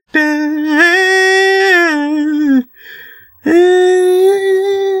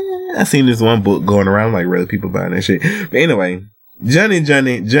I seen this one book going around like really people buying that shit. But anyway, Johnny. In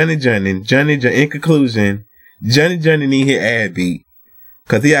conclusion, Johnny need his ad beat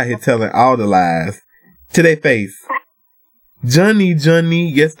because he out here telling all the lies to their face. Johnny,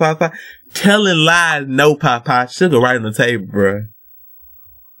 yes, Papa. Telling lies, no, Papa. Sugar right on the table, bruh.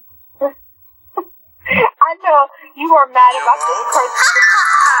 I know you are mad about this person.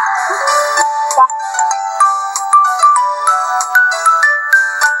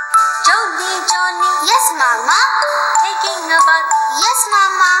 Johnny, yes, Mama. Taking a bath, yes,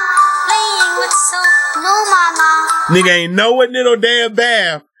 Mama. Playing with soap, no, Mama. Nigga ain't nowhere near no damn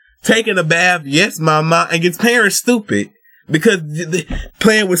bath. Taking a bath, yes, Mama, and gets parents stupid. Because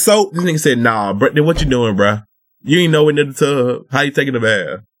playing with soap, this nigga said, nah, bro, then what you doing, bruh? You ain't nowhere near the tub. How you taking a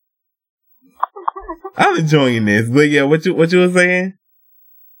bath? I'm enjoying this, but yeah, what you was saying?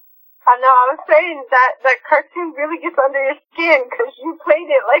 I know, I was saying that cartoon really gets under your skin because you played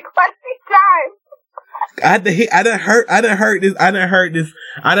it like 5 times. I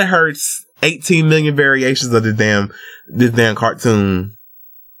done heard 18 million variations of this damn cartoon.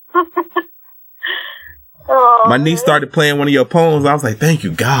 Oh, My niece started playing one of your poems. I was like, thank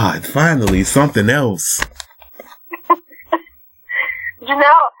you, God. Finally, something else.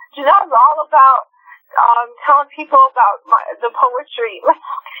 Janelle's all about telling people about the poetry. Like,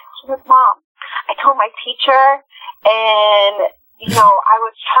 she was, Mom, I told my teacher, and, I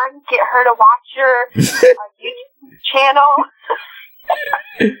was trying to get her to watch your YouTube channel.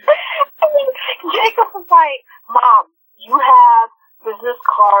 And Jacob was like, Mom, you have business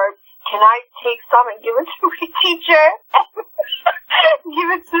cards. Can I take some and give it to my teacher? Give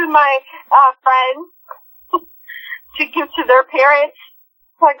it to my friends to give to their parents?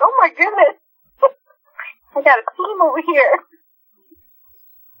 Like, oh my goodness. I got a team over here.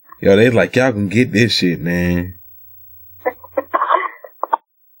 Yo, they like, y'all can get this shit, man.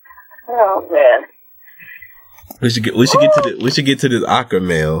 Oh man. We should get to this awkward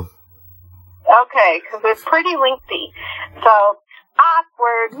mail. Okay, because it's pretty lengthy. So,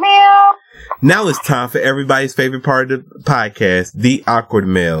 awkward mail. Now it's time for everybody's favorite part of the podcast, the awkward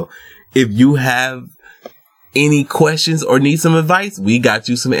mail. If you have any questions or need some advice, we got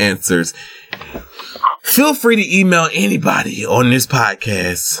you some answers. Feel free to email anybody on this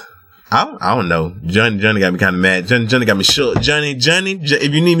podcast. I don't know. Johnny got me kind of mad. Johnny got me shook. Johnny,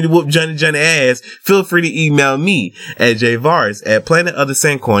 if you need me to whoop Johnny ass, feel free to email me at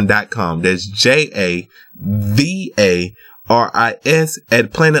javaris@planetothersandcorn.com. That's JAVARIS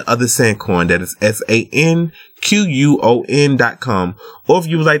 @planetothersandcorn. That is SANQUON.com. Or if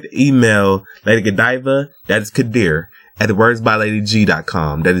you would like to email Lady Godiva, that is Kadir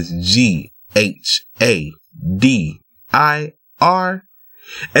 @wordsbyladyg.com. That is GHADIR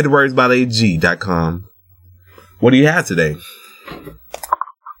 @wordsbyladyg.com. What do you have today?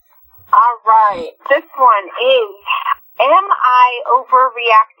 All right. This one is, am I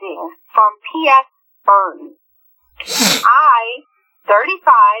overreacting? From P.S. Burns. I,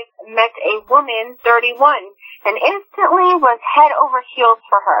 35, met a woman, 31, and instantly was head over heels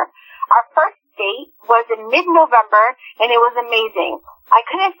for her. Our first date was in mid-November, and it was amazing. I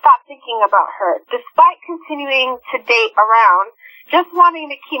couldn't stop thinking about her, despite continuing to date around, just wanting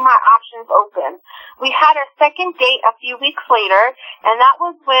to keep my options open. We had our second date a few weeks later, and that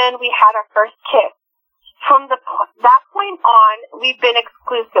was when we had our first kiss. From that point on, we've been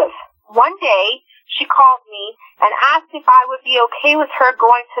exclusive. One day, she called me and asked if I would be okay with her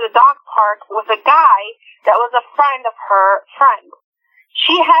going to the dog park with a guy that was a friend of her friend.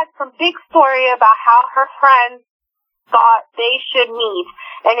 She had some big story about how her friends thought they should meet,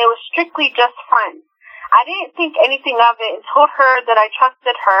 and it was strictly just friends. I didn't think anything of it and told her that I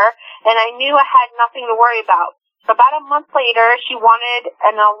trusted her and I knew I had nothing to worry about. About a month later, she wanted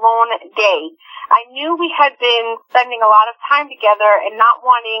an alone day. I knew we had been spending a lot of time together and not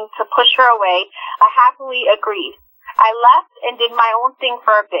wanting to push her away, I happily agreed. I left and did my own thing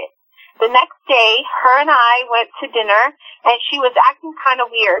for a bit. The next day, her and I went to dinner, and she was acting kind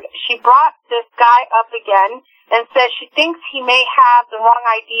of weird. She brought this guy up again and said she thinks he may have the wrong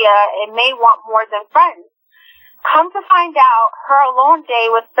idea and may want more than friends. Come to find out, her alone day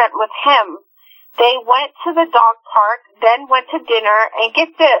was spent with him. They went to the dog park, then went to dinner, and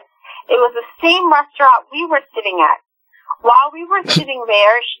get this, it was the same restaurant we were sitting at. While we were sitting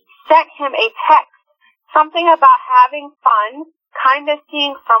there, she sent him a text, something about having fun, kind of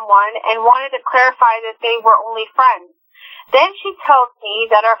seeing someone, and wanted to clarify that they were only friends. Then she tells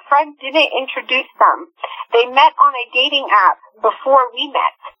me that our friend didn't introduce them. They met on a dating app before we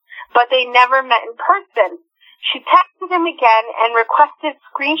met, but they never met in person. She texted him again and requested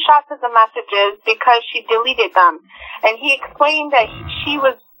screenshots of the messages because she deleted them, and he explained that she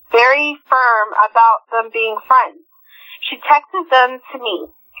was very firm about them being friends. She texted them to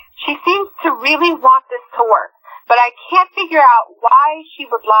me. She seems to really want this to work, but I can't figure out why she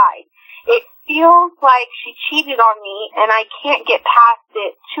would lie. It feels like she cheated on me, and I can't get past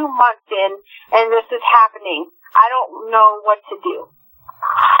it 2 months in, and this is happening. I don't know what to do.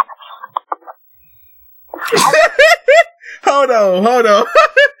 Hold on.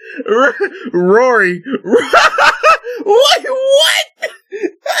 Rory. What?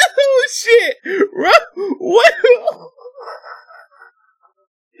 Oh, shit. What?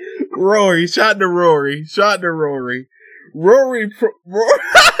 Rory. Shot to Rory. Rory.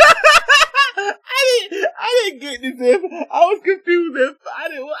 I didn't get this. I was confused. I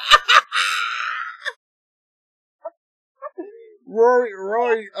didn't.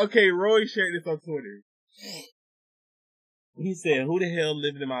 Rory. Okay, Rory shared this on Twitter. He said, "Who the hell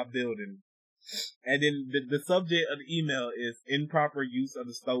lived in my building?" And then the subject of the email is improper use of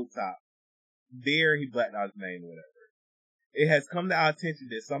the stovetop. There, he blacked out his name, whatever. It has come to our attention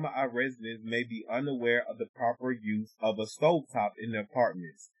that some of our residents may be unaware of the proper use of a stovetop in their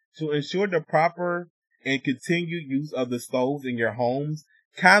apartments. To ensure the proper and continued use of the stoves in your homes,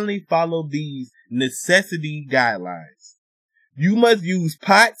 kindly follow these necessity guidelines. You must use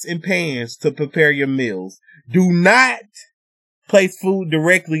pots and pans to prepare your meals. Do not place food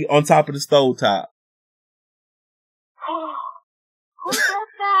directly on top of the stove top. Who said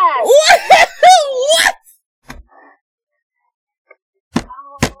that? What? What?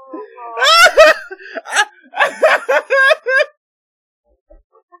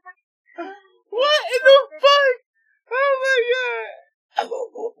 What in the fuck? Oh my god.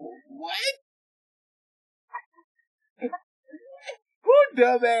 What? Who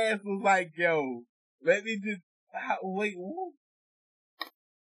dumbass was like, yo, let me just, wait, what?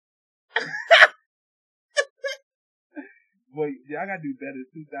 Wait, y'all gotta do better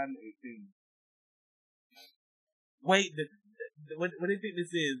 2018. Wait, what do you think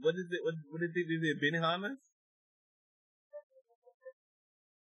this is? What is it? What do you think this is? Benihana's?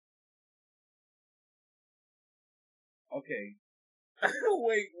 Okay.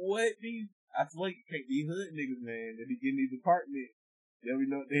 Wait, what? I swear you can't be hood niggas, man. They be getting these apartments. They don't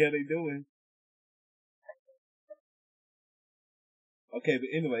know what the hell they doing. Okay, but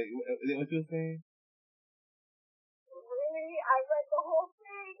anyway, what you saying? Really? I read the whole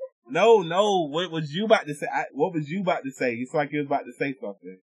thing. No. What was you about to say? What was you about to say? It's like you was about to say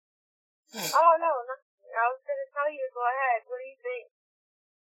something. Oh, no. I was going to tell you. Go ahead. What do you think?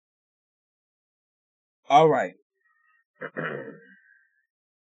 All right.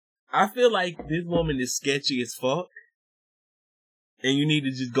 I feel like this woman is sketchy as fuck. And you need to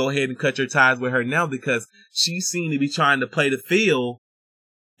just go ahead and cut your ties with her now because she seemed to be trying to play the field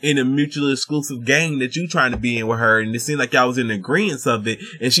in a mutually exclusive game that you trying to be in with her. And it seemed like y'all was in agreement of it.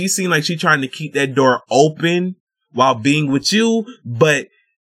 And she seemed like she trying to keep that door open while being with you, but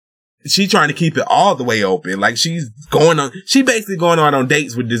she trying to keep it all the way open. Like she basically going on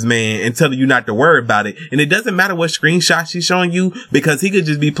dates with this man and telling you not to worry about it. And it doesn't matter what screenshot she's showing you because he could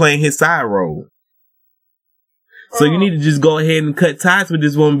just be playing his side role. So you need to just go ahead and cut ties with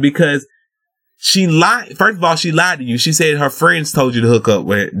this woman because she lied. First of all, she lied to you. She said her friends told you to hook up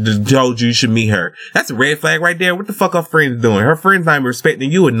with, told you should meet her. That's a red flag right there. What the fuck her friends doing? Her friends not even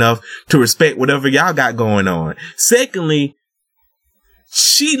respecting you enough to respect whatever y'all got going on. Secondly,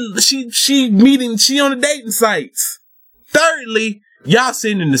 she on the dating sites. Thirdly, y'all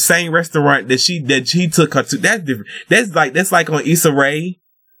sitting in the same restaurant that he took her to. That's different. That's like on Issa Rae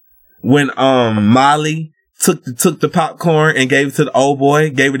when Molly took the popcorn and gave it to the old boy,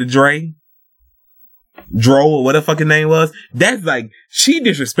 gave it to Dro or whatever fucking name was. That's like, she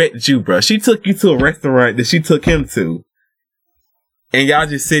disrespected you, bro. She took you to a restaurant that she took him to. And y'all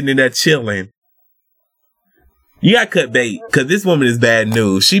just sitting in there chilling. You gotta cut bait, cause this woman is bad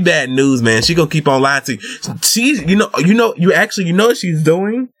news. She bad news, man. She gonna keep on lying to you. You know what she's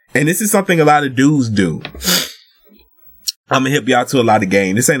doing? And this is something a lot of dudes do. I'm gonna hip y'all to a lot of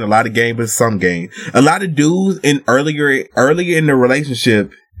game. This ain't a lot of game, but some game. A lot of dudes earlier in the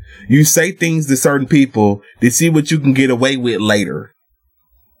relationship, you say things to certain people to see what you can get away with later.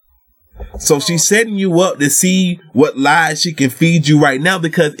 So she's setting you up to see what lies she can feed you right now,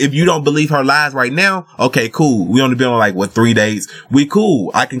 because if you don't believe her lies right now, okay, cool. We only been on 3 days. We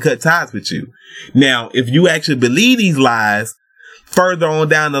cool. I can cut ties with you. Now, if you actually believe these lies, further on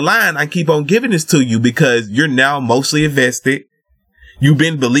down the line, I keep on giving this to you because you're now mostly invested. You've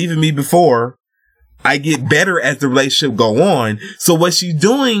been believing me before. I get better as the relationship go on. So what she's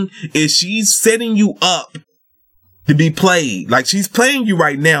doing is she's setting you up to be played. Like, she's playing you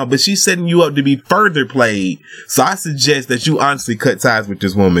right now, but she's setting you up to be further played. So I suggest that you honestly cut ties with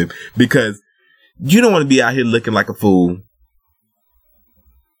this woman because you don't want to be out here looking like a fool.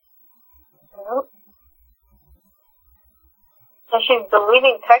 So she's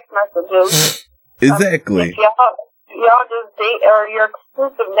deleting text messages. Exactly. If y'all just date, or you're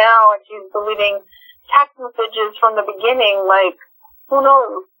exclusive now, and she's deleting text messages from the beginning, who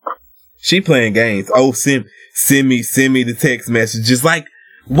knows? She playing games. Oh, send me the text messages. Like,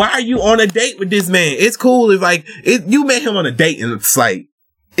 why are you on a date with this man? It's cool if you met him on a dating site.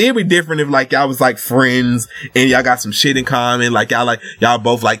 It'd be different if y'all was friends and y'all got some shit in common. Y'all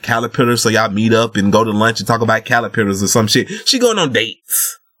both like caterpillars, so y'all meet up and go to lunch and talk about caterpillars or some shit. She going on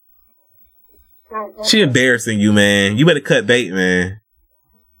dates. Mm-hmm. She embarrassing you, man. You better cut bait, man.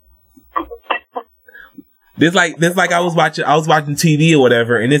 This I was watching TV or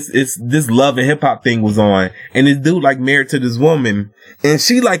whatever, and it's this Love and Hip Hop thing was on, and this dude married to this woman, and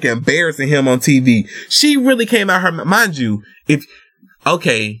she embarrassing him on TV. She really came out her, mind you, if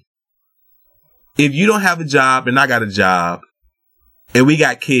you don't have a job and I got a job and we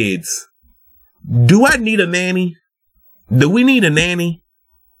got kids, do I need a nanny? Do we need a nanny?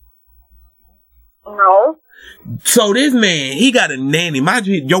 No. So this man, he got a nanny. Mind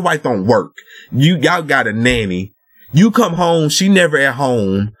you, your wife don't work. Y'all got a nanny. You come home, she never at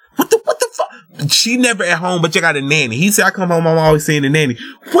home. What the fuck? She never at home, but you got a nanny. He said, I come home, I'm always seeing the nanny.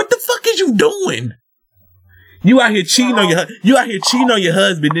 What the fuck is you doing? You out here cheating on your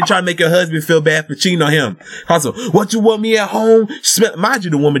husband, then try to make your husband feel bad for cheating on him. Also, what you want me at home? Mind you,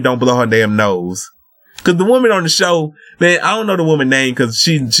 the woman don't blow her damn nose. Cause the woman on the show, man, I don't know the woman's name cause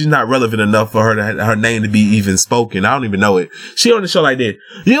she's not relevant enough for her name to be even spoken. I don't even know it. She on the show like this.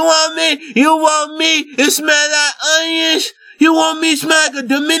 You want me? It smell like onions. You want me to smell like a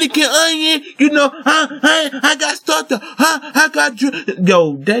Dominican onion? You know, I got started. I got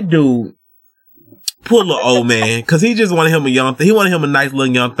yo, that dude. Poor little old man, cause he just wanted him a young thing. He wanted him a nice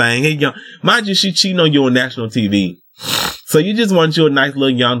little young thing. Hey, young, mind you, she cheating on you on national TV. So you just want you a nice little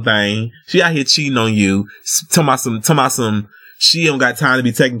young thing. She out here cheating on you. Talking about some. She don't got time to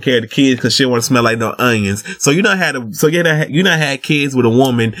be taking care of the kids because she don't want to smell like no onions. So you done had kids with a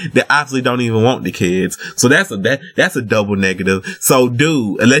woman that obviously don't even want the kids. So that's a double negative. So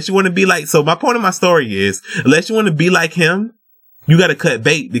dude, unless you want to be like, so my point of my story is, unless you want to be like him, you got to cut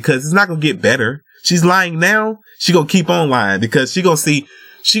bait because it's not going to get better. She's lying now. She gonna keep on lying because she gonna see,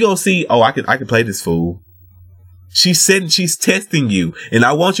 oh, I can play this fool. She's testing you. And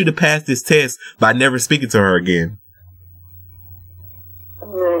I want you to pass this test by never speaking to her again.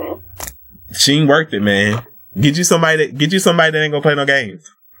 She ain't worth it, man. Get you somebody that ain't gonna play no games.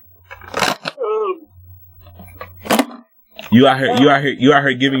 You out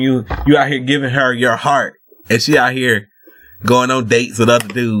here giving her your heart. And she out here going on dates with other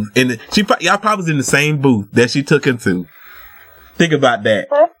dudes. And y'all probably was in the same booth that she took him to. Think about that.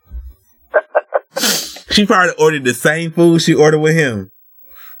 She probably ordered the same food she ordered with him.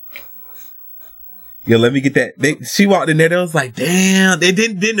 Yo, let me get that. She walked in there, they was like, damn. They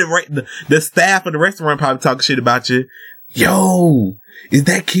didn't the staff of the restaurant probably talking shit about you. Yo, is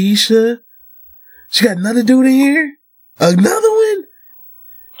that Keisha? She got another dude in here? Another one?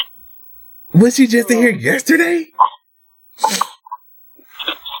 Was she just in here yesterday?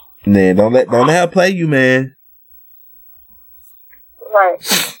 Man, don't let her play you, man. Right.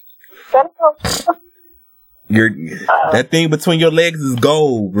 That thing between your legs is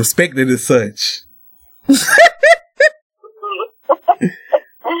gold. Respect it as such.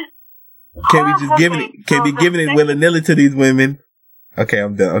 Can't be giving it willy-nilly to these women. Okay,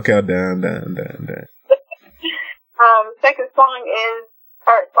 I'm done. I'm done. Second song is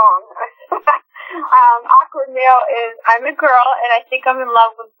Awkward Male is I'm a girl and I think I'm in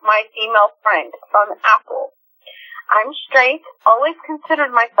love with my female friend from Apple. I'm straight, always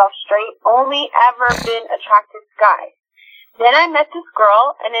considered myself straight, only ever been attracted to guys. Then I met this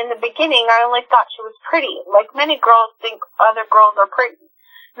girl, and in the beginning I only thought she was pretty, like many girls think other girls are pretty.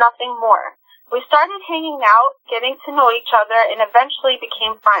 Nothing more. We started hanging out, getting to know each other, and eventually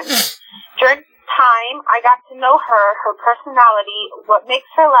became friends. During time, I got to know her personality, what makes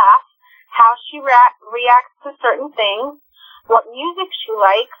her laugh, how she reacts to certain things, what music she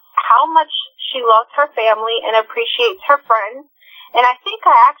likes, how much she loves her family and appreciates her friends, and I think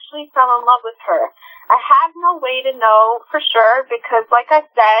I actually fell in love with her. I have no way to know for sure because, like I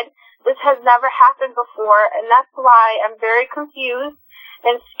said, this has never happened before, and that's why I'm very confused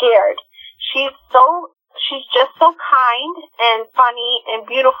and scared. She's just so kind and funny and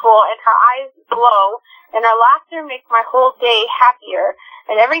beautiful, and her eyes glow, and her laughter makes my whole day happier.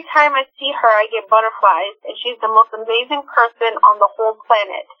 And every time I see her, I get butterflies, and she's the most amazing person on the whole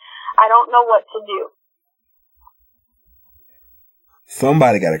planet. I don't know what to do.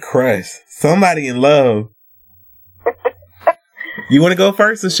 Somebody got a crush. Somebody in love. You want to go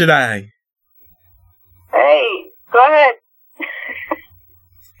first, or should I? Hey, go ahead.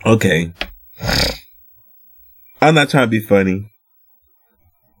 Okay. I'm not trying to be funny.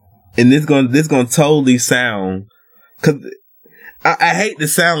 And this gonna totally sound, cause I hate to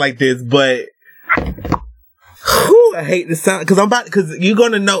sound like this, but I hate to sound, cause you're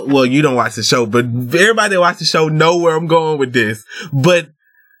gonna know, well, you don't watch the show, but everybody that watch the show know where I'm going with this. But,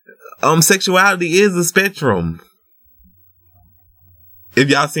 sexuality is a spectrum. If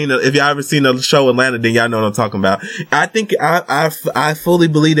y'all ever seen the show Atlanta, then y'all know what I'm talking about. I think I fully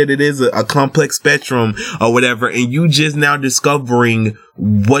believe that it is a complex spectrum or whatever, and you just now discovering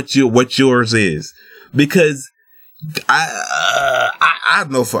what yours is. Because I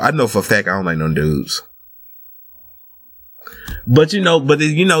know for a fact I don't like no dudes. But you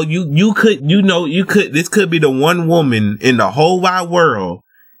could, this could be the one woman in the whole wide world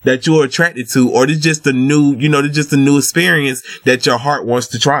that you're attracted to, or it's just a new experience that your heart wants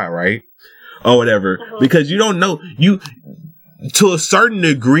to try, right? Or whatever. Mm-hmm. Because you don't know, to a certain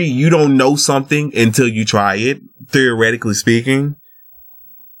degree, you don't know something until you try it, theoretically speaking.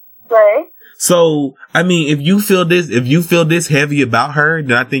 Right. So, I mean, if you feel this heavy about her,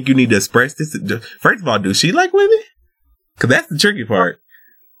 then I think you need to express this. First of all, does she like women? Because that's the tricky part.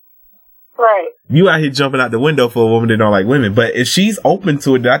 Right. You out here jumping out the window for a woman that don't like women. But if she's open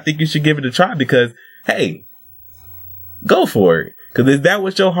to it, then I think you should give it a try because, hey, go for it. Because if that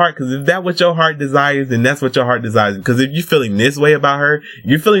what your heart desires, then that's what your heart desires. Because if you're feeling this way about her, if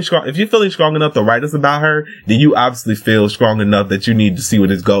you're feeling strong enough to write us about her, then you obviously feel strong enough that you need to see where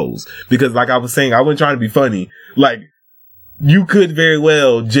this goes. Because like I was saying, I wasn't trying to be funny. Like, you could very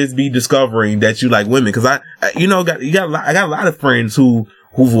well just be discovering that you like women. Because I got a lot of friends who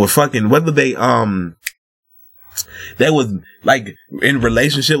were fucking, whether they was like in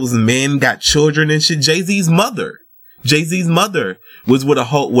relationships with men, got children and shit. Jay-Z's mother was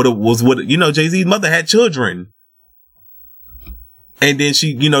Jay-Z's mother had children. And then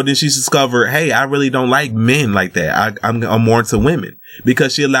she discovered, hey, I really don't like men like that. I'm more into women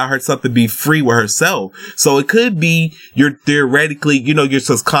because she allowed herself to be free with herself. So it could be you're theoretically, you're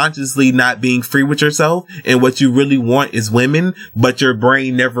subconsciously not being free with yourself. And what you really want is women, but your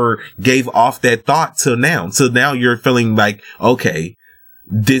brain never gave off that thought till now. So now you're feeling like, okay,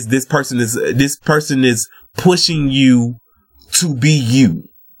 this person is pushing you to be you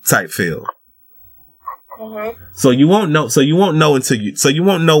type feel. Mm-hmm. So you won't know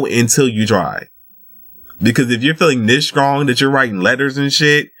until you try. Because if you're feeling this strong that you're writing letters and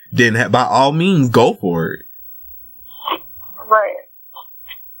shit, then by all means go for it. Right.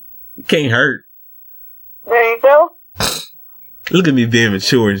 It can't hurt. There you go. Look at me being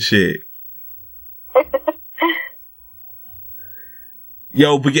mature and shit.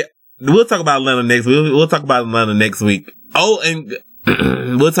 Yo, but yeah, we'll talk about Atlanta next week. We'll talk about Atlanta next week. Oh, and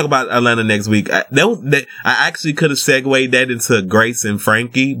we'll talk about Atlanta next week. I actually could have segued that into Grace and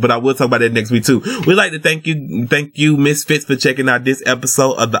Frankie, but I will talk about that next week too. We'd like to thank you, Misfits, for checking out this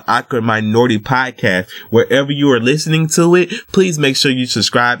episode of the Awkward Minority Podcast. Wherever you are listening to it, please make sure you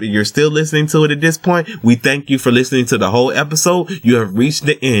subscribe. If you're still listening to it at this point, we thank you for listening to the whole episode. You have reached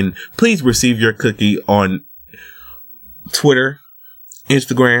the end. Please receive your cookie on Twitter,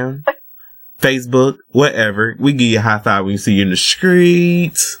 Instagram, Facebook, whatever. We give you a high five when you see you in the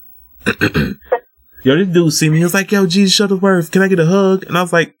streets. Yo, this dude see me. He was like, yo, Jesus Shuttleworth, can I get a hug? And I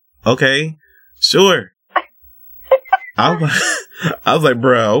was like, okay, sure. I was like,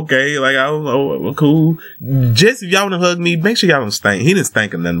 bro, okay. Like, I don't know. Cool. Just if y'all want to hug me, make sure y'all don't stink. He didn't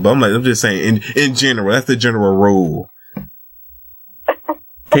stink or nothing, but I'm just saying, in general, that's the general rule.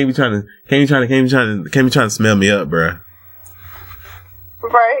 Can't be trying to smell me up, bro.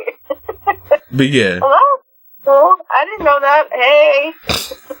 Right. But yeah. Well, cool. I didn't know that. Hey.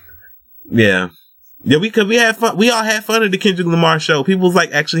 Yeah. Yeah, we had fun. We all had fun at the Kendrick Lamar show. People was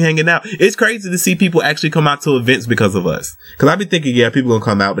like actually hanging out. It's crazy to see people actually come out to events because of us. Cause I've been thinking, yeah, people gonna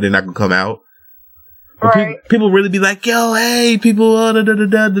come out, but they're not gonna come out. Right. People really be like, yo, hey, people, I was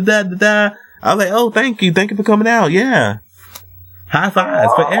like, oh, thank you for coming out. Yeah. High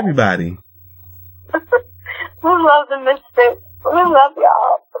fives for everybody. We love the Misfits. We love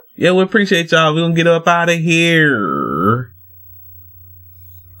y'all. Yeah, we appreciate y'all. We're gonna get up out of here.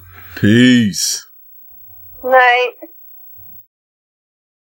 Peace. Night.